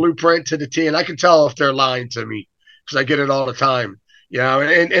follow my blueprint to the T, and I can tell if they're lying to me because I get it all the time,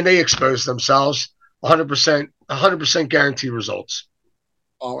 and they expose themselves. 100% guaranteed results.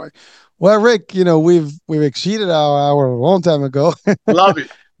 all right. Well, Rick, we've exceeded our hour a long time ago. Love it.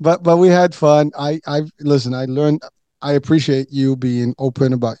 But we had fun. I listen, I learned. I appreciate you being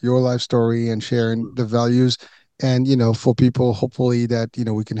open about your life story and sharing the values. And for people, hopefully that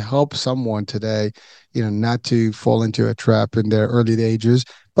we can help someone today, not to fall into a trap in their early ages.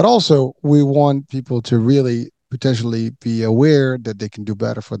 But also, we want people to really potentially be aware that they can do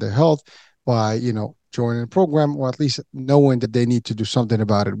better for their health by joining a program, or at least knowing that they need to do something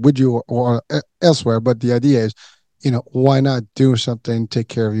about it with you or elsewhere. But the idea is why not do something, take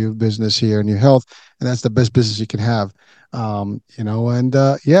care of your business here and your health? And that's the best business you can have. And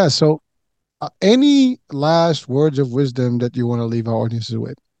yeah, so any last words of wisdom that you want to leave our audiences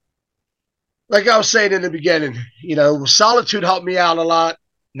with? Like I was saying in the beginning, solitude helped me out a lot,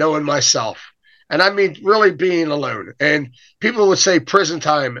 knowing myself. And I mean, really being alone. And people would say prison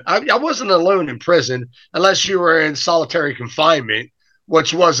time. I wasn't alone in prison unless you were in solitary confinement,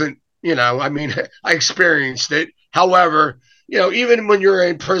 which wasn't, I mean, I experienced it. However, even when you're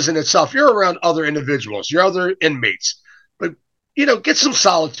in prison itself, you're around other individuals, you're other inmates. But, get some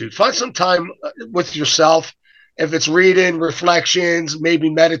solitude, find some time with yourself. If it's reading, reflections, maybe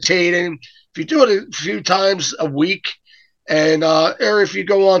meditating, if you do it a few times a week, and or if you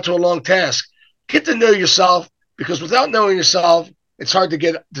go on to a long task, get to know yourself because without knowing yourself, it's hard to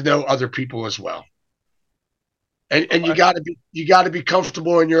get to know other people as well. And you got to be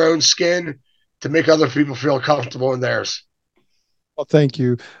comfortable in your own skin to make other people feel comfortable in theirs. Well, thank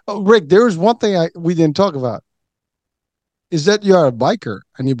you. Oh, Rick, there was one thing we didn't talk about is that you are a biker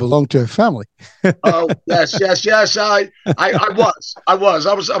and you belong to a family. Oh yes, yes, yes. I was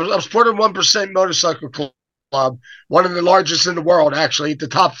part of 1% motorcycle club, one of the largest in the world, actually, the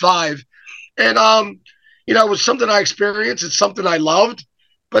top five. And it was something I experienced. It's something I loved,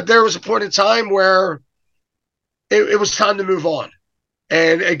 but there was a point in time where it was time to move on.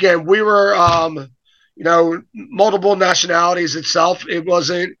 And again, we were, multiple nationalities itself. It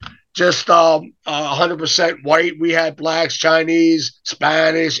wasn't just 100% white. We had blacks, Chinese,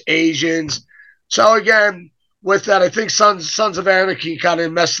 Spanish, Asians. So again, with that, I think Sons of Anarchy kind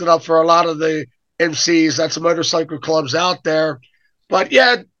of messed it up for a lot of the MCs. That's the motorcycle clubs out there. But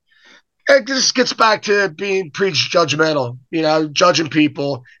yeah, it just gets back to being prejudgmental, judging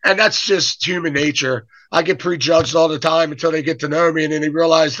people. And that's just human nature. I get prejudged all the time until they get to know me and then they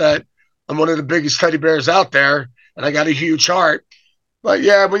realize that I'm one of the biggest teddy bears out there and I got a huge heart. But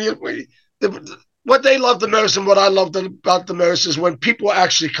yeah, what they love the most and what I love about the most is when people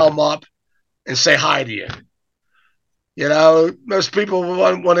actually come up and say hi to you. Most people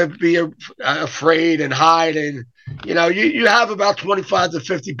want to be afraid and hide. And, you have about 25 to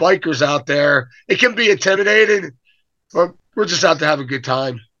 50 bikers out there. It can be intimidating, but we're just out to have a good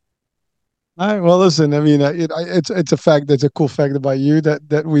time. All right. Well, listen. I mean, it's a fact. That's a cool fact about you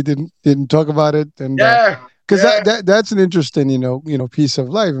that we didn't talk about it, and Yeah. because Yeah. that's an interesting piece of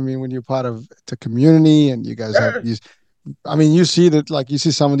life. I mean, when you're part of the community and you guys have Yeah. these, I mean, you see that like you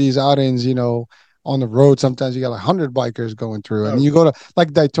see some of these outings, on the road. Sometimes you got like 100 bikers going through, and Oh, you go to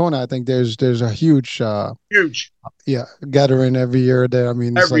like Daytona. I think there's a huge huge. yeah gathering every year there. I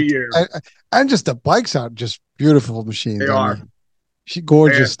mean, it's Every like year. and just the bikes are just beautiful They machines. I are. mean,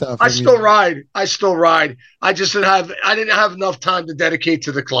 gorgeous Man. stuff. I I still mean, ride. I still ride. I didn't have enough time to dedicate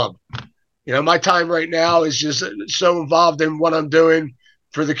to the club. My time right now is just so involved in what I'm doing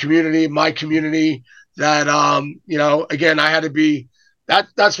for the community, my community, that again, I had to be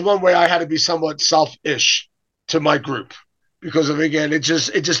that's one way I had to be somewhat selfish to my group because of again, it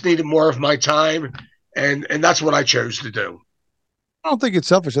just needed more of my time and that's what I chose to do. I don't think it's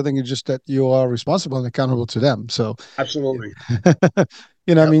selfish. I think it's just that you are responsible and accountable to them. So, Absolutely. I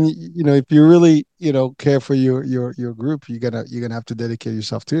Yep. mean, if you really, care for your group, you're gonna have to dedicate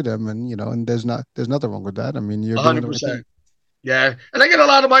yourself to them, and and there's nothing wrong with that. I mean, you're A doing hundred the right thing. percent. Yeah, and I get a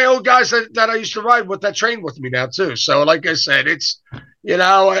lot of my old guys that I used to ride with that train with me now too. So, like I said, it's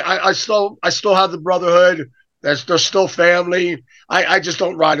I still have the brotherhood. They're still family. I just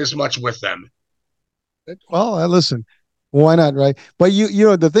don't ride as much with them. Well, listen, why not, right? But you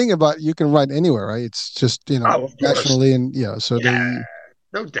know, the thing about you can ride anywhere, right? It's just Oh, of course. nationally, and so Yeah,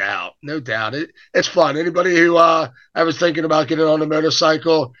 they. no doubt, no doubt. It's fun. Anybody who ever thinking about getting on a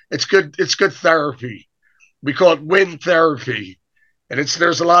motorcycle, it's good. It's good therapy. We call it wind therapy, and it's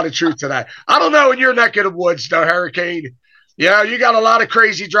there's a lot of truth to that. I don't know in your neck of the woods, though, Hurricane. Yeah, you got a lot of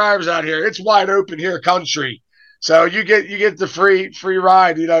crazy drivers out here. It's wide open here, country. So you get the free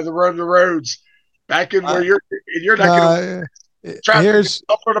ride. The roads. Back in where Uh, you're in your neck of the woods, uh, traffic is Here's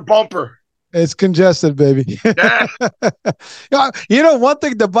bumper to bumper. it's congested, baby. Yeah. Yeah, one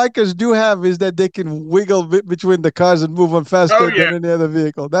thing the bikers do have is that they can wiggle between the cars and move on Oh faster yeah. than any other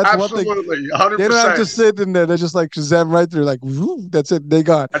vehicle. That's one thing. Absolutely. 100%. They don't have to sit in there. They just like Shazam right through, like, whoo, that's it. They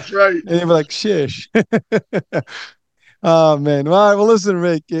gone. That's right. And you're like, shish. Oh man. Well, listen,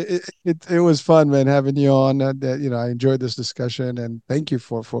 Rick, it was fun, man, having you on. I enjoyed this discussion, and thank you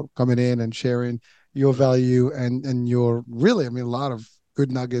for coming in and sharing your value and your really, I mean, a lot of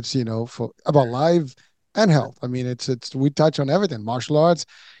good nuggets, for about life and health. I mean, it's we touch on everything, martial arts,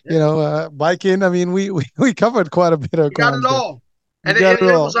 Yeah. biking. I mean, we covered quite a bit of You got it grounds there. all. You And got it it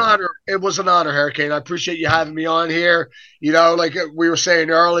was all. an honor. It was an honor, Hurricane. I appreciate you having me on here. Like we were saying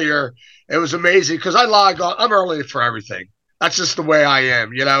earlier, it was amazing because I log on. I'm early for everything. That's just the way I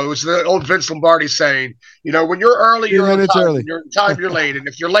am. It was the old Vince Lombardi saying, when you're early, Three you're on minutes time. When early. you're on time, you're late. And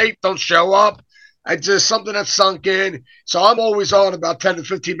if you're late, don't show up. It's just something that's sunk in. So I'm always on about 10 to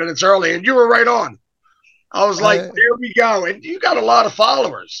 15 minutes early. And you were right on. I was like, I, there we go. And you got a lot of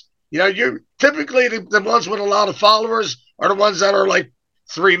followers. You typically the ones with a lot of followers are the ones that are like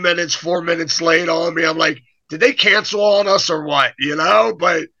 3 minutes, 4 minutes late on me. I'm like, did they cancel on us or what?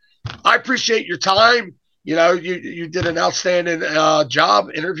 But I appreciate your time. You did an outstanding job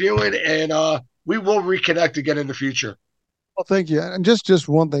interviewing, and we will reconnect again in the future. Well, thank you. And just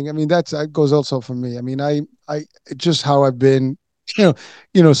one thing. I mean, that goes also for me. I mean, I just how I've been,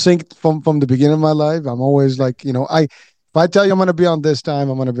 synced from the beginning of my life. I'm always like, if I tell you I'm gonna be on this time,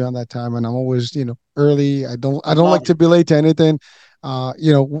 I'm gonna be on that time, and I'm always, early. I don't like Love to it. be late to anything.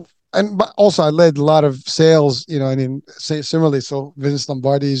 And but also I led a lot of sales, and then say similarly. So Vince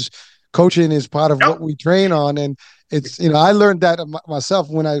Lombardi's coaching is part of Yep. what we train on, and it's I learned that myself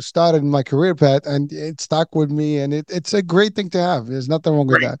when I started my career path, and it stuck with me, and it's a great thing to have. There's nothing wrong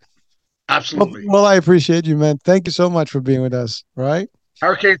with Great. that. Well, Absolutely. I appreciate you, man. Thank you so much for being with us. All right,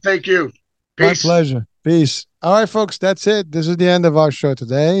 Hurricane, thank you. my Peace. pleasure. Peace. All right, folks, that's it. This is the end of our show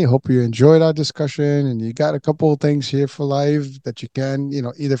today. Hope you enjoyed our discussion, and you got a couple of things here for life that you can,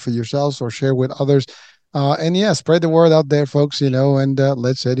 either for yourselves or share with others. And yeah, spread the word out there, folks. And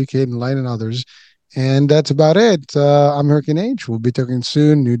let's educate and enlighten others. And that's about it. I'm Hurricane H. We'll be talking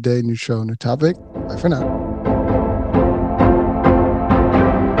soon. New day, new show, new topic. Bye for now.